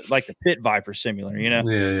 it's like the Pit Viper simulator,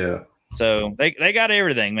 Yeah. So they got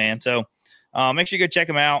everything, man. So make sure you go check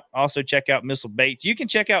them out. Also check out Missile Baits. You can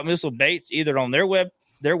check out Missile Baits either on their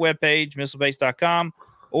webpage, missilebaits.com,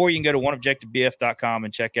 or you can go to oneobjectivebf.com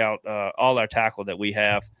and check out all our tackle that we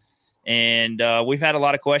have. And we've had a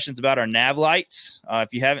lot of questions about our nav lights.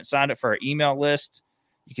 If you haven't signed up for our email list,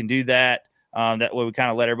 you can do that. That way we kind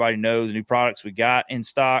of let everybody know the new products we got in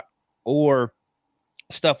stock or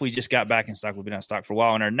stuff we just got back in stock. We've been out of stock for a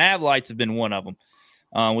while, and our nav lights have been one of them.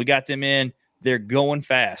 We got them in. They're going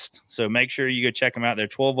fast. So make sure you go check them out. They're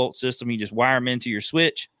 12-volt system. You just wire them into your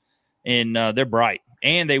switch, and they're bright.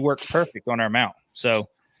 and they work perfect on our mount. So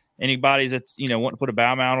anybody that's, wanting to put a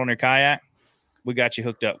bow mount on their kayak, we got you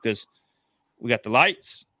hooked up because we got the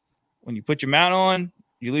lights. When you put your mount on,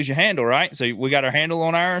 you lose your handle, right? So we got our handle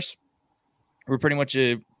on ours. We're pretty much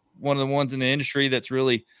one of the ones in the industry that's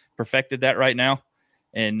really perfected that right now.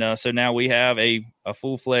 And so now we have a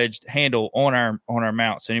full-fledged handle on our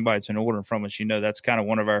mount. So anybody that's been ordering from us, that's kind of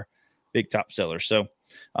one of our big top sellers. So,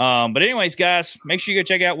 but anyways, guys, make sure you go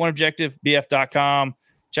check out OneObjectiveBF.com.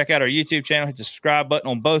 Check out our YouTube channel. Hit the subscribe button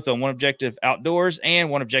on both on One Objective Outdoors and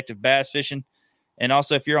One Objective Bass Fishing. And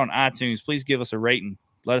also, if you're on iTunes, please give us a rating.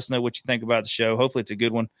 Let us know what you think about the show. Hopefully it's a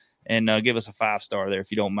good one. And give us a 5-star there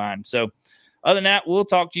if you don't mind. So other than that, we'll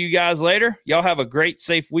talk to you guys later. Y'all have a great,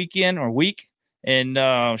 safe weekend or week. And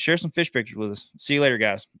share some fish pictures with us. See you later,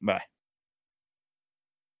 guys. Bye.